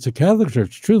whether it's a Catholic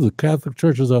church. True, the Catholic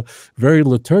churches are very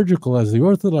liturgical as the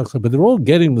Orthodox are, but they're all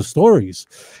getting the stories.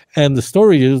 And the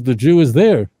story is the Jew is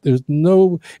there.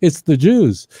 It's the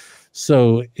Jews.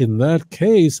 So in that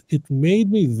case, it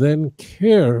made me then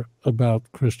care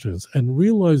about Christians and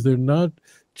realize they're not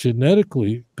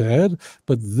genetically bad,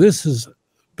 but this has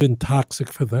been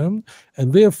toxic for them.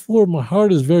 And therefore, my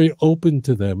heart is very open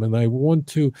to them. And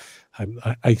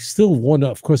I still want to,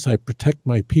 of course, I protect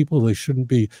my people. They shouldn't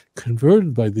be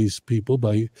converted by these people,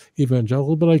 by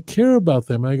evangelical, but I care about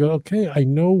them. I go, okay, I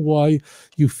know why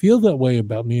you feel that way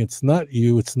about me. It's not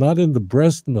you. It's not in the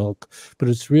breast milk, but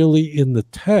it's really in the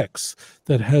text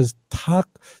that has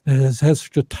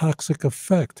such a toxic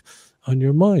effect on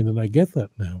your mind. And I get that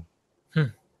now.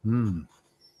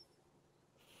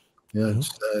 Yeah,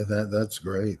 that's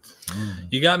great.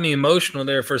 You got me emotional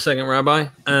there for a second, Rabbi.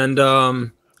 And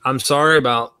I'm sorry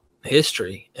about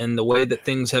history and the way that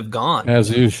things have gone. As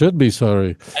you should be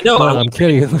sorry. I know. I'm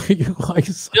kidding.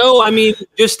 No, I mean,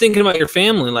 just thinking about your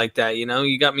family like that, you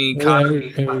got me caught.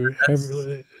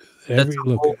 That's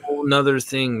a whole another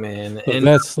thing, man. And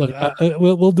that's like,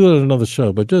 we'll do it in another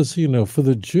show, but just, for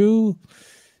the Jew,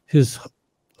 his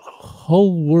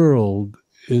whole world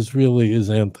is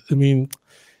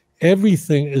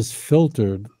everything is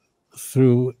filtered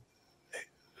through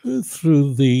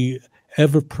the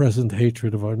ever-present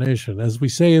hatred of our nation. As we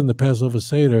say in the Passover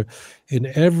Seder, in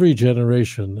every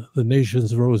generation, the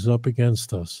nations rose up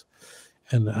against us.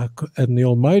 And the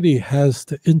Almighty has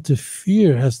to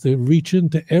interfere, has to reach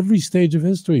into every stage of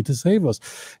history to save us.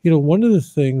 One of the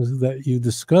things that you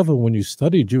discover when you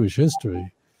study Jewish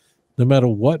history, no matter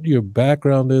what your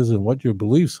background is and what your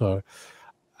beliefs are,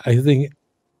 I think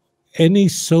any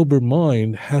sober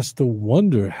mind has to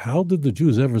wonder, how did the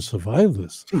Jews ever survive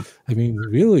this? I mean,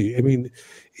 really,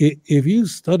 if you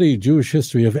study Jewish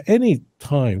history of any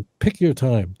time, pick your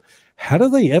time, how do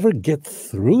they ever get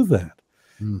through that?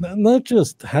 Not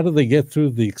just how do they get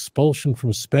through the expulsion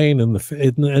from Spain in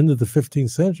the end of the 15th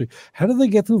century, how do they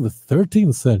get through the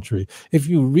 13th century? If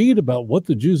you read about what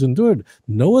the Jews endured,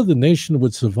 no other nation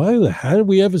would survive that. How did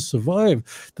we ever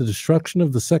survive the destruction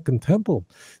of the Second Temple?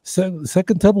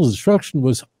 Second Temple's destruction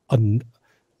was, let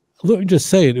me just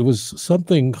say it was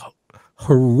something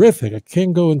horrific. I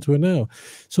can't go into it now.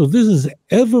 So this is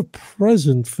ever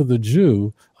present for the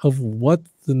Jew of what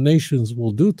the nations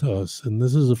will do to us. And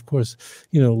this is, of course,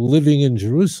 living in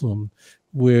Jerusalem,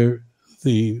 where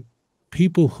the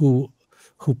people who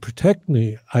protect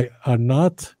me are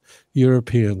not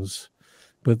Europeans,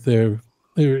 but they're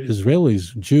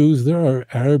Israelis, Jews. There are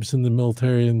Arabs in the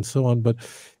military and so on. But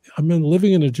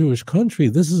living in a Jewish country,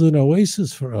 this is an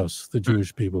oasis for us, the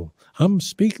Jewish people. I'm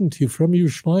speaking to you from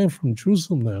Yerushalayim, from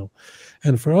Jerusalem now.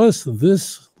 And for us,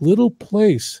 this little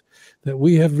place that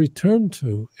we have returned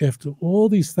to after all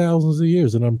these thousands of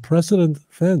years, an unprecedented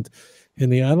event in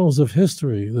the annals of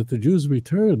history that the Jews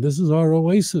returned, this is our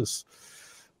oasis.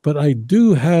 But I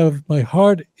do have, my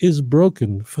heart is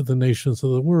broken for the nations of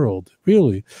the world,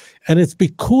 really. And it's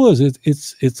because it's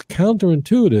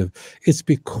counterintuitive. It's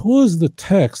because the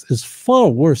text is far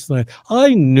worse than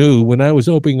I knew when I was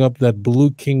opening up that blue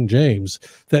King James,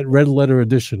 that red letter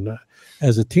edition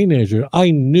as a teenager. I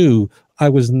knew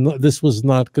this was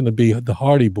not going to be the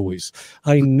Hardy Boys.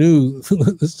 I knew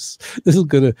this is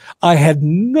going to, I had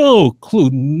no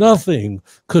clue, nothing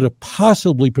could have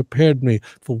possibly prepared me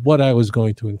for what I was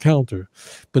going to encounter.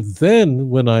 But then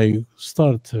when I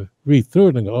started to read through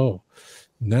it and go, oh,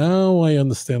 now I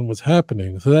understand what's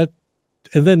happening. So that,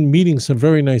 and then meeting some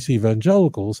very nice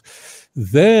evangelicals,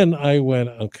 then I went,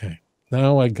 okay,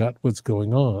 now I got what's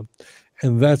going on.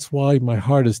 And that's why my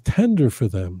heart is tender for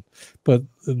them. But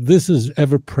this is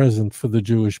ever present for the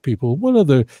Jewish people. One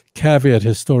other caveat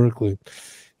historically,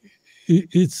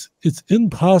 it's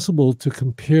impossible to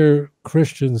compare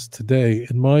Christians today,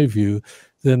 in my view,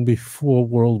 than before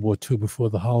World War II, before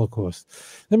the Holocaust.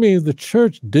 I mean, the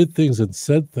church did things and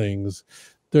said things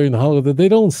during the Holocaust that they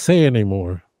don't say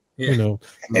anymore. Yeah. You know,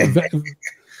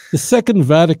 the Second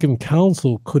Vatican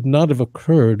Council could not have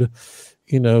occurred,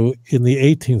 you know, in the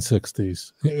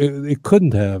 1860s. It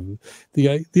couldn't have.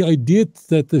 The idea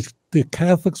that the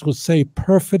Catholics would say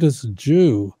 "perfidus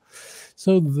Jew,"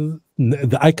 so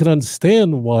I can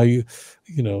understand why,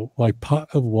 you know, why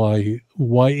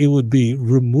it would be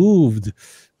removed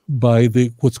by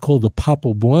what's called the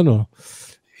Papa Bueno.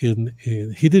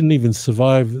 He didn't even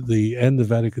survive the end of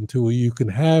Vatican II. You can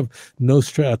have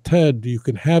Nostra Aetate. You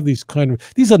can have these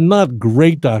these are not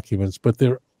great documents, but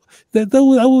that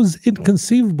was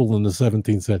inconceivable in the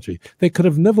 17th century. They could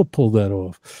have never pulled that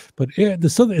off. But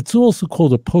it's also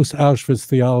called a post-Auschwitz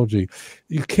theology.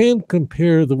 You can't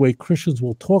compare the way Christians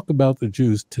will talk about the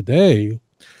Jews today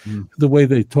the way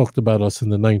they talked about us in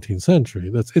the 19th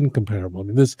century. That's incomparable. I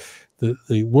mean,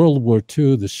 the World War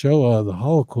II, the Shoah, the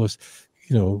Holocaust,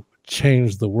 you know,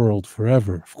 changed the world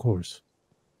forever, of course.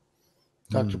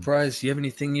 Dr. Price, do you have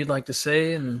anything you'd like to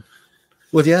say?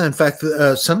 Well, yeah, in fact,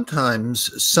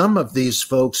 sometimes some of these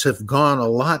folks have gone a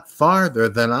lot farther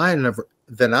than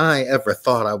I ever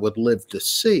thought I would live to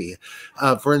see.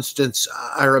 For instance,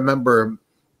 I remember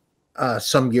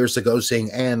some years ago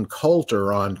seeing Ann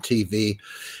Coulter on TV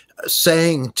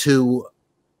saying to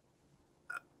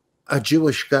a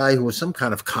Jewish guy who was some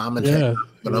kind of commentator.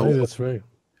 Yeah, right, that's right.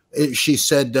 She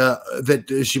said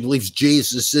that she believes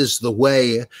Jesus is the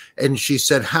way. And she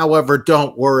said, however,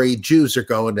 don't worry, Jews are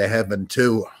going to heaven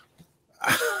too.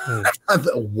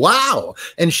 Wow.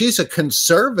 And she's a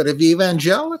conservative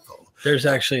evangelical. There's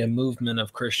actually a movement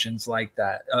of Christians like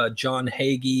that. John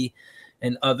Hagee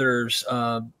and others,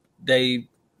 they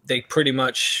pretty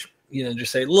much, you know,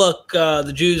 just say, look,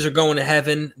 the Jews are going to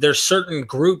heaven. There's certain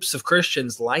groups of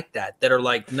Christians like that are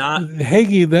like not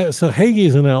Hagee. So Hagee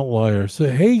is an outlier. So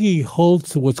Hagee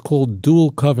holds to what's called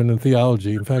dual covenant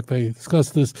theology. In fact, I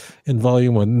discussed this in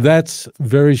volume 1. That's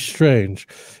very strange.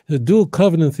 The dual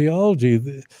covenant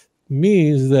theology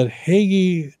means that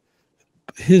Hagee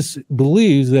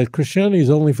believes that Christianity is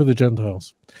only for the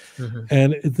Gentiles.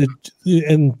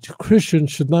 And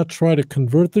Christians should not try to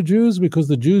convert the Jews, because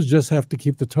the Jews just have to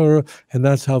keep the Torah, and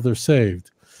that's how they're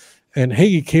saved. And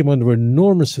Hagee came under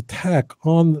enormous attack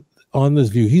on this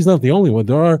view. He's not the only one.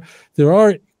 There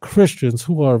are Christians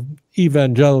who are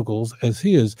evangelicals, as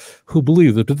he is, who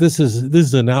believe that, but this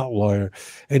is an outlier.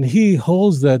 And he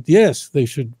holds that, yes, they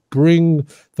should bring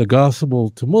the gospel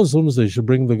to Muslims. They should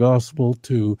bring the gospel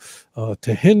to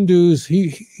Hindus.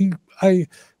 I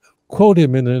quote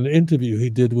him in an interview he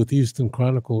did with the Houston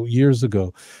Chronicle years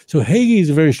ago. So Hagee is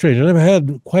very strange. And I've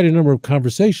had quite a number of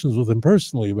conversations with him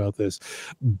personally about this.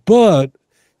 But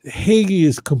Hagee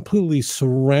is completely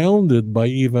surrounded by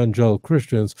evangelical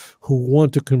Christians who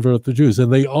want to convert the Jews.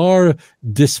 And they are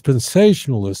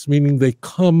dispensationalists, meaning they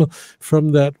come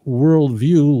from that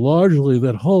worldview largely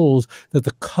that holds that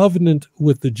the covenant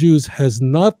with the Jews has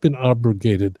not been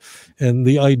abrogated. And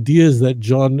the ideas that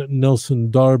John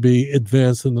Nelson Darby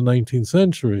advanced in the 19th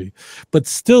century. But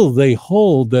still, they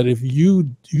hold that if you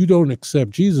don't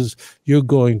accept Jesus, you're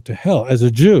going to hell as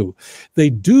a Jew. They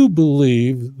do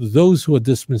believe, those who are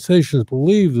dispensationalists, dispensationalists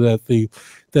believe that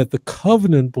the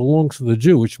covenant belongs to the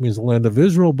Jew, which means the land of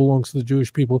Israel belongs to the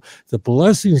Jewish people. The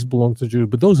blessings belong to the Jew,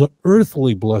 but those are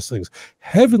earthly blessings.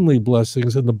 Heavenly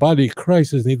blessings in the body of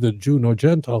Christ is neither Jew nor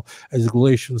Gentile, as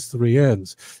Galatians 3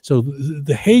 ends. So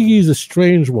the Hagee is a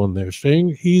strange one there.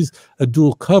 He's a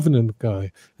dual covenant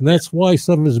guy, and that's why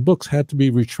some of his books had to be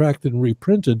retracted and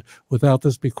reprinted without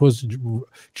this, because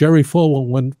Jerry Falwell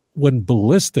went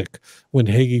ballistic when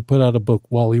Hagee put out a book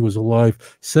while he was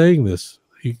alive saying this.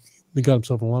 He got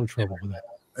himself in a lot of trouble with that.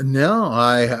 No,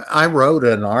 I wrote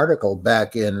an article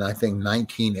back in, I think,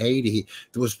 1980.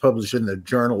 It was published in the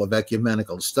Journal of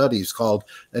Ecumenical Studies called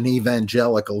An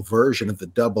Evangelical Version of the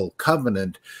Double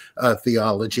Covenant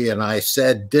Theology. And I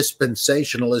said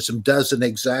dispensationalism doesn't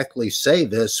exactly say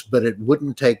this, but it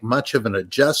wouldn't take much of an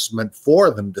adjustment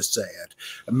for them to say it.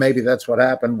 And maybe that's what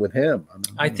happened with him.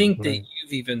 I think that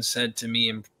you've even said to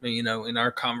me, in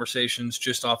our conversations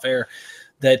just off air,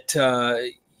 that,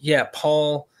 yeah,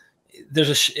 Paul,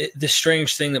 there's this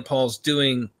strange thing that Paul's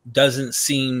doing doesn't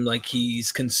seem like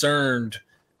he's concerned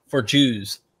for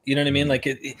Jews. You know what I mean? Like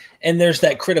and there's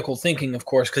that critical thinking, of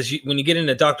course, because when you get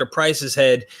into Dr. Price's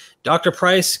head, Dr.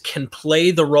 Price can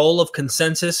play the role of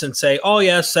consensus and say, oh,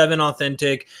 yeah, 7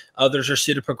 authentic, others are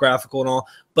pseudepigraphical and all.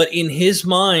 But in his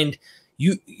mind,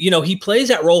 he plays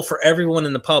that role for everyone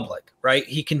in the public, right?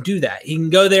 He can do that. He can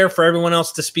go there for everyone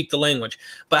else to speak the language.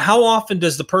 But how often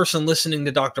does the person listening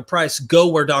to Dr. Price go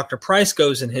where Dr. Price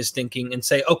goes in his thinking and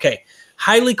say, okay,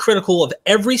 highly critical of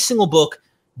every single book,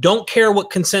 don't care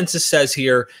what consensus says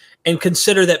here, and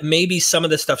consider that maybe some of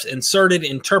the stuff's inserted,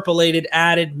 interpolated,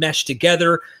 added, meshed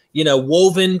together,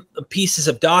 woven pieces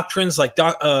of doctrines like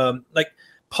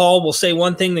Paul will say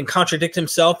one thing, then contradict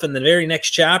himself in the very next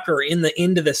chapter or in the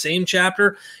end of the same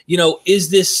chapter. Is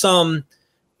this some,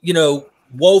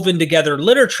 woven together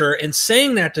literature? And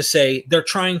saying that to say they're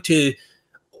trying to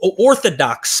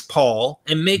orthodox Paul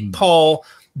and make Paul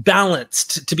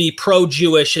balanced to be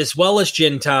pro-Jewish as well as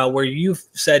Gentile, where you've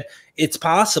said it's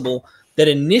possible that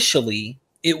initially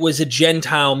it was a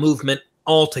Gentile movement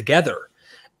altogether.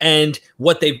 And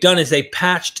what they've done is they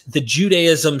patched the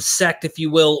Judaism sect, if you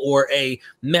will, or a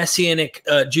Messianic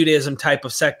Judaism type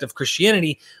of sect of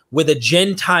Christianity with a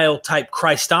Gentile type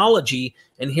Christology.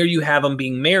 And here you have them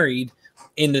being married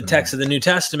in the text of the New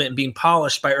Testament and being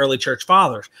polished by early church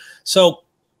fathers. So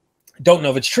don't know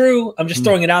if it's true. I'm just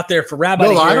throwing it out there for Rabbi.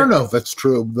 Well, I don't know if it's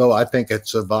true, though. I think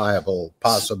it's a viable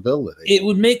possibility. It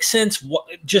would make sense.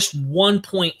 Just one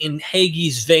point in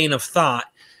Hagee's vein of thought.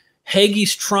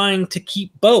 Hagee's trying to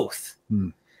keep both.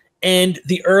 And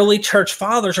the early church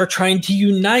fathers are trying to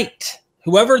unite.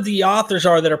 Whoever the authors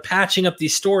are that are patching up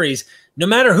these stories, no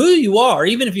matter who you are,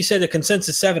 even if you say the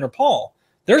consensus 7 or Paul,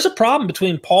 there's a problem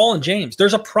between Paul and James.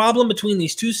 There's a problem between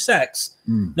these two sects,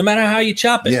 no matter how you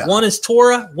chop it. Yeah. One is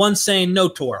Torah, one's saying no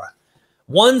Torah.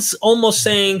 One's almost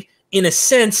saying, in a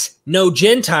sense, no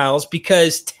Gentiles,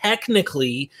 because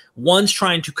technically one's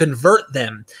trying to convert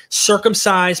them,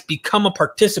 circumcise, become a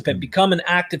participant, become an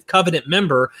active covenant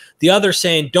member. The other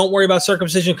saying, don't worry about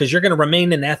circumcision because you're going to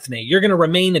remain an ethne. You're going to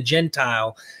remain a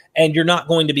Gentile and you're not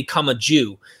going to become a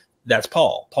Jew. That's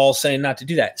Paul. Paul's saying not to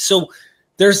do that. So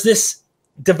there's this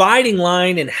dividing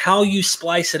line, and how you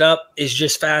splice it up is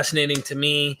just fascinating to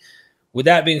me. With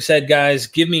that being said, guys,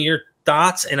 give me your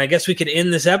thoughts, and I guess we could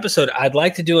end this episode. I'd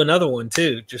like to do another one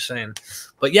too, just saying.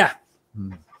 But yeah,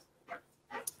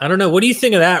 I don't know. What do you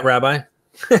think of that, Rabbi?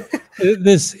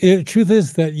 Truth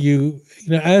is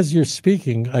that as you're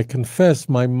speaking, I confess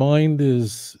my mind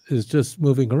is just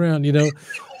moving around.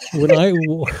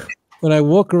 When I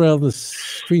walk around the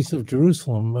streets of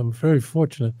Jerusalem, I'm very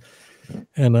fortunate.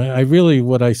 And I really,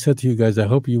 what I said to you guys, I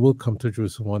hope you will come to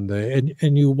Jerusalem one day.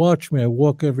 And you watch me. I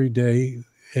walk every day,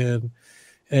 and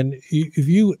if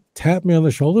you tap me on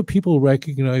the shoulder, people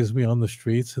recognize me on the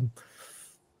streets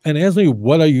and ask me,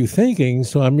 what are you thinking?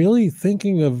 So I'm really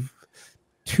thinking of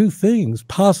two things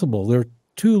possible. There are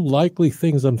two likely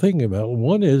things I'm thinking about.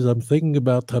 One is I'm thinking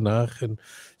about Tanakh and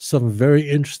some very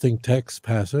interesting text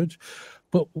passage,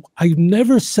 but I've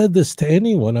never said this to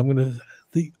anyone.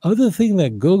 The other thing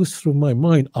that goes through my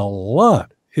mind a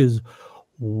lot is,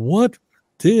 what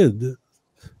did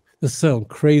this sound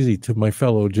crazy to my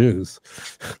fellow Jews?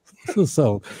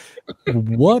 So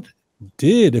what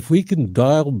did, if we can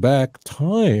dial back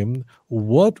time,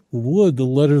 what would the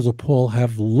letters of Paul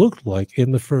have looked like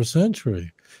in the first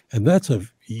century? And that's a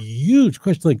huge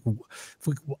question.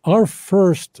 Like our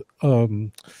first,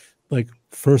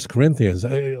 First Corinthians,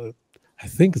 I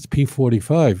think it's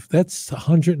P45. That's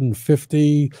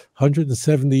 150,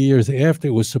 170 years after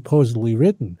it was supposedly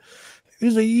written.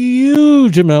 is a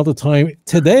huge amount of time.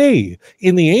 Today,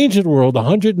 in the ancient world,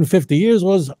 150 years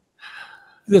was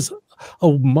this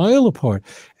a mile apart.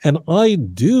 And I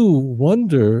do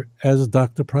wonder, as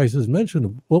Dr. Price has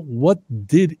mentioned, what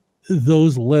did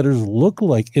those letters look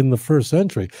like in the first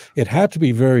century? It had to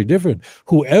be very different.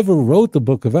 Whoever wrote the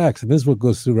book of Acts, and this is what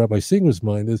goes through Rabbi Singer's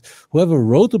mind, is whoever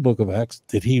wrote the book of Acts,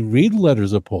 did he read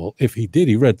letters of Paul? If he did,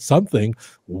 he read something.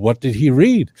 What did he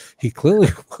read? He clearly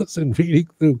wasn't reading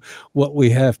through what we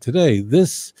have today.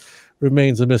 This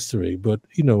remains a mystery. But,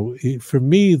 you know, for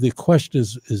me, the question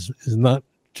is not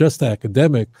just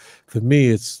academic. For me,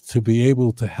 it's to be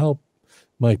able to help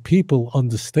my people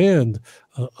understand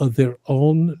their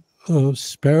own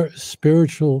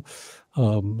spiritual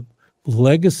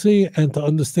legacy, and to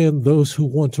understand those who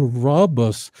want to rob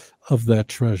us of that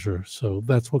treasure. So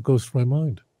that's what goes through my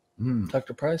mind.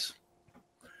 Dr. Price?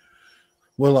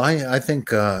 Well, I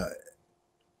think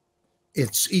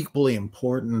it's equally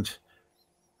important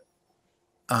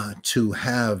to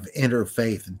have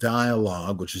interfaith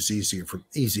dialogue, which is easy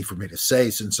for me to say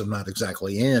since I'm not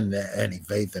exactly in any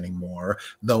faith anymore,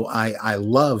 though I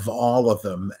love all of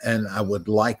them, and I would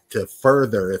like to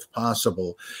further, if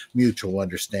possible, mutual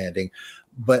understanding.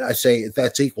 But I say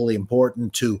that's equally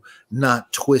important to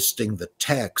not twisting the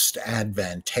text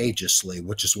advantageously,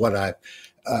 which is what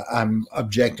I'm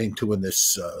objecting to in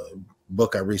this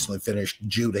book I recently finished,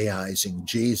 Judaizing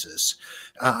Jesus.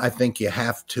 I think you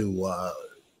have to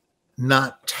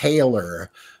not tailor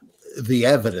the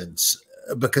evidence,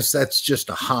 because that's just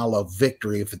a hollow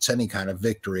victory, if it's any kind of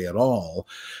victory at all.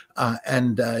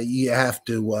 And you have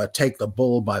to take the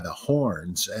bull by the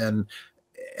horns and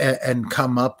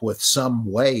come up with some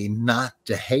way not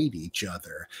to hate each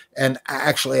other. And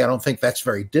actually, I don't think that's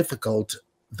very difficult,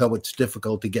 though it's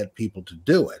difficult to get people to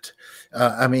do it.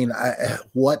 I mean,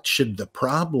 what should the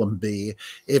problem be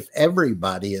if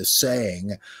everybody is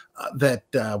saying that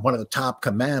one of the top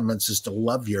commandments is to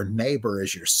love your neighbor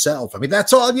as yourself? I mean,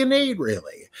 that's all you need,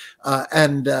 really.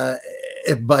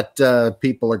 But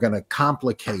people are going to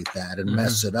complicate that and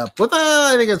mess it up. But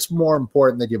I think it's more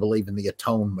important that you believe in the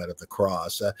atonement of the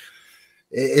cross.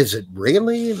 Is it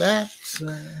really that?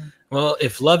 Well,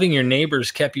 if loving your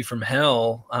neighbors kept you from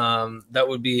hell, that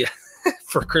would be,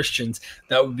 for Christians,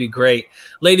 that would be great.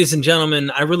 Ladies and gentlemen,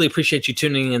 I really appreciate you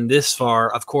tuning in this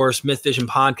far. Of course, Myth Vision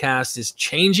Podcast is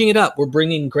changing it up. We're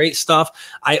bringing great stuff.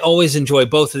 I always enjoy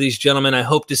both of these gentlemen. I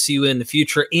hope to see you in the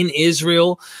future in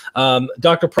Israel.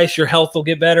 Dr. Price, your health will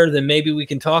get better, then maybe we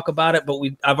can talk about it. But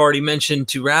I've already mentioned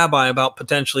to Rabbi about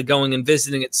potentially going and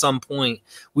visiting at some point.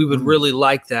 We would really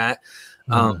like that.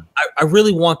 I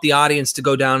really want the audience to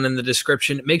go down in the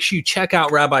description. Make sure you check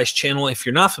out Rabbi's channel. If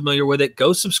you're not familiar with it,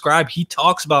 go subscribe. He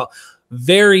talks about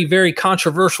very, very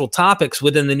controversial topics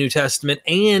within the New Testament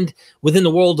and within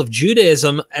the world of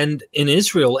Judaism and in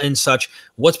Israel and such.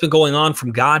 What's been going on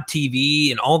from God TV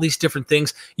and all these different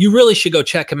things. You really should go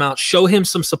check him out. Show him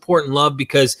some support and love,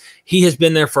 because he has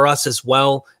been there for us as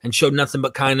well and showed nothing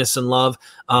but kindness and love.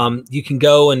 You can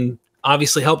go and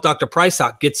obviously help Dr. Price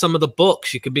out. Get some of the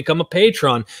books. You could become a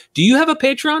patron. Do you have a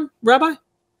Patreon, Rabbi?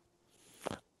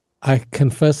 I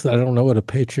confess that I don't know what a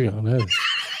Patreon is.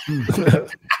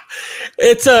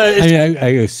 It's a. I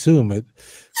assume it.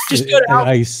 Just go to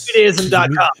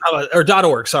outreachjudaism.com or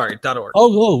 .org. Sorry, .org.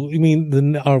 Oh, you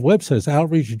mean our website is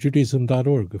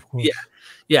outreachjudaism.org, of course.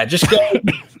 Yeah, just go.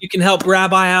 You can help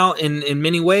Rabbi out in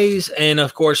many ways. And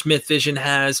of course, Myth Vision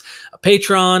has a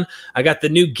Patreon. I got the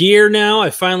new gear now.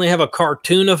 I finally have a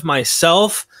cartoon of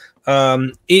myself.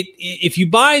 If you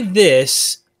buy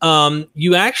this,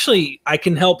 I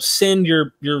can help send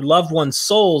your loved one's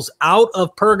souls out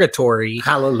of purgatory.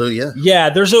 Hallelujah. Yeah,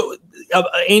 there's a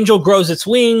angel grows its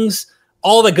wings,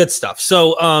 all the good stuff.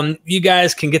 So you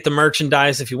guys can get the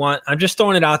merchandise if you want. I'm just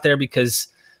throwing it out there because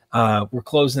we're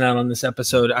closing out on this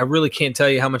episode. I really can't tell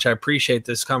you how much I appreciate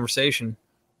this conversation.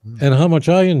 And how much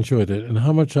I enjoyed it, and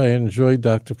how much I enjoyed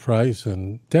Dr. Price.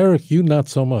 And Derek, you not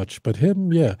so much, but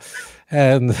him, yeah.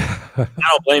 And I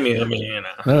don't blame you. I mean, you know.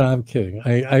 No, I'm kidding.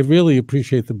 I really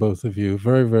appreciate the both of you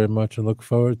very, very much, and look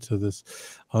forward to this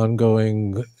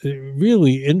ongoing,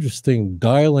 really interesting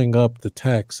dialing up the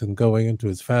text and going into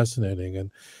it's fascinating.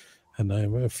 And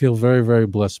I feel very, very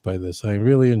blessed by this. I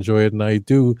really enjoy it. And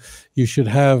you should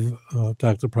have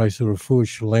Dr. Price a refuah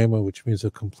shalema, which means a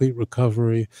complete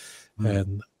recovery,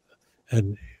 and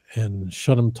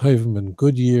Shalom Tovim and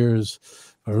good years,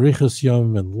 Arichas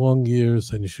Yom and long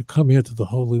years. And you should come here to the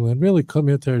Holy Land. Really come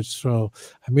here to Israel.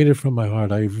 I mean it from my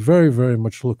heart. I very, very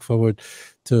much look forward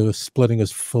to splitting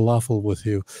his falafel with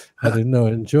you.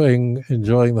 Enjoying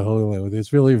the Holy Land with you.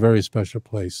 It's really a very special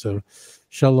place. So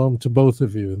shalom to both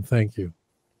of you, and thank you.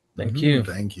 Thank you.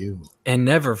 Thank you. And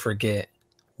never forget,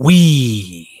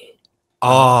 we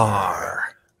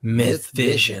are Myth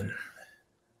Vision.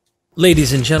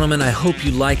 Ladies and gentlemen, I hope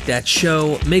you liked that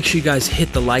show. Make sure you guys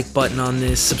hit the like button on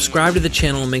this. Subscribe to the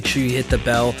channel and make sure you hit the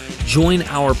bell. Join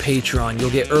our Patreon. You'll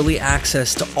get early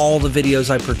access to all the videos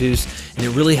I produce, and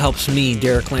it really helps me,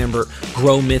 Derek Lambert,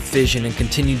 grow Myth Vision and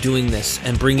continue doing this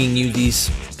and bringing you these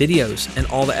videos and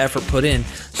all the effort put in.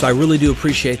 So I really do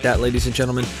appreciate that, ladies and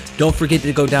gentlemen. Don't forget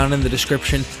to go down in the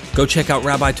description. Go check out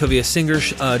Rabbi Tovia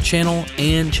Singer's channel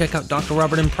and check out Dr.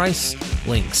 Robert M. Price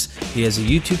links. He has a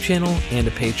YouTube channel and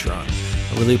a Patreon.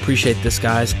 I really appreciate this,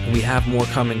 guys, and we have more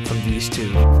coming from these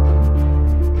two.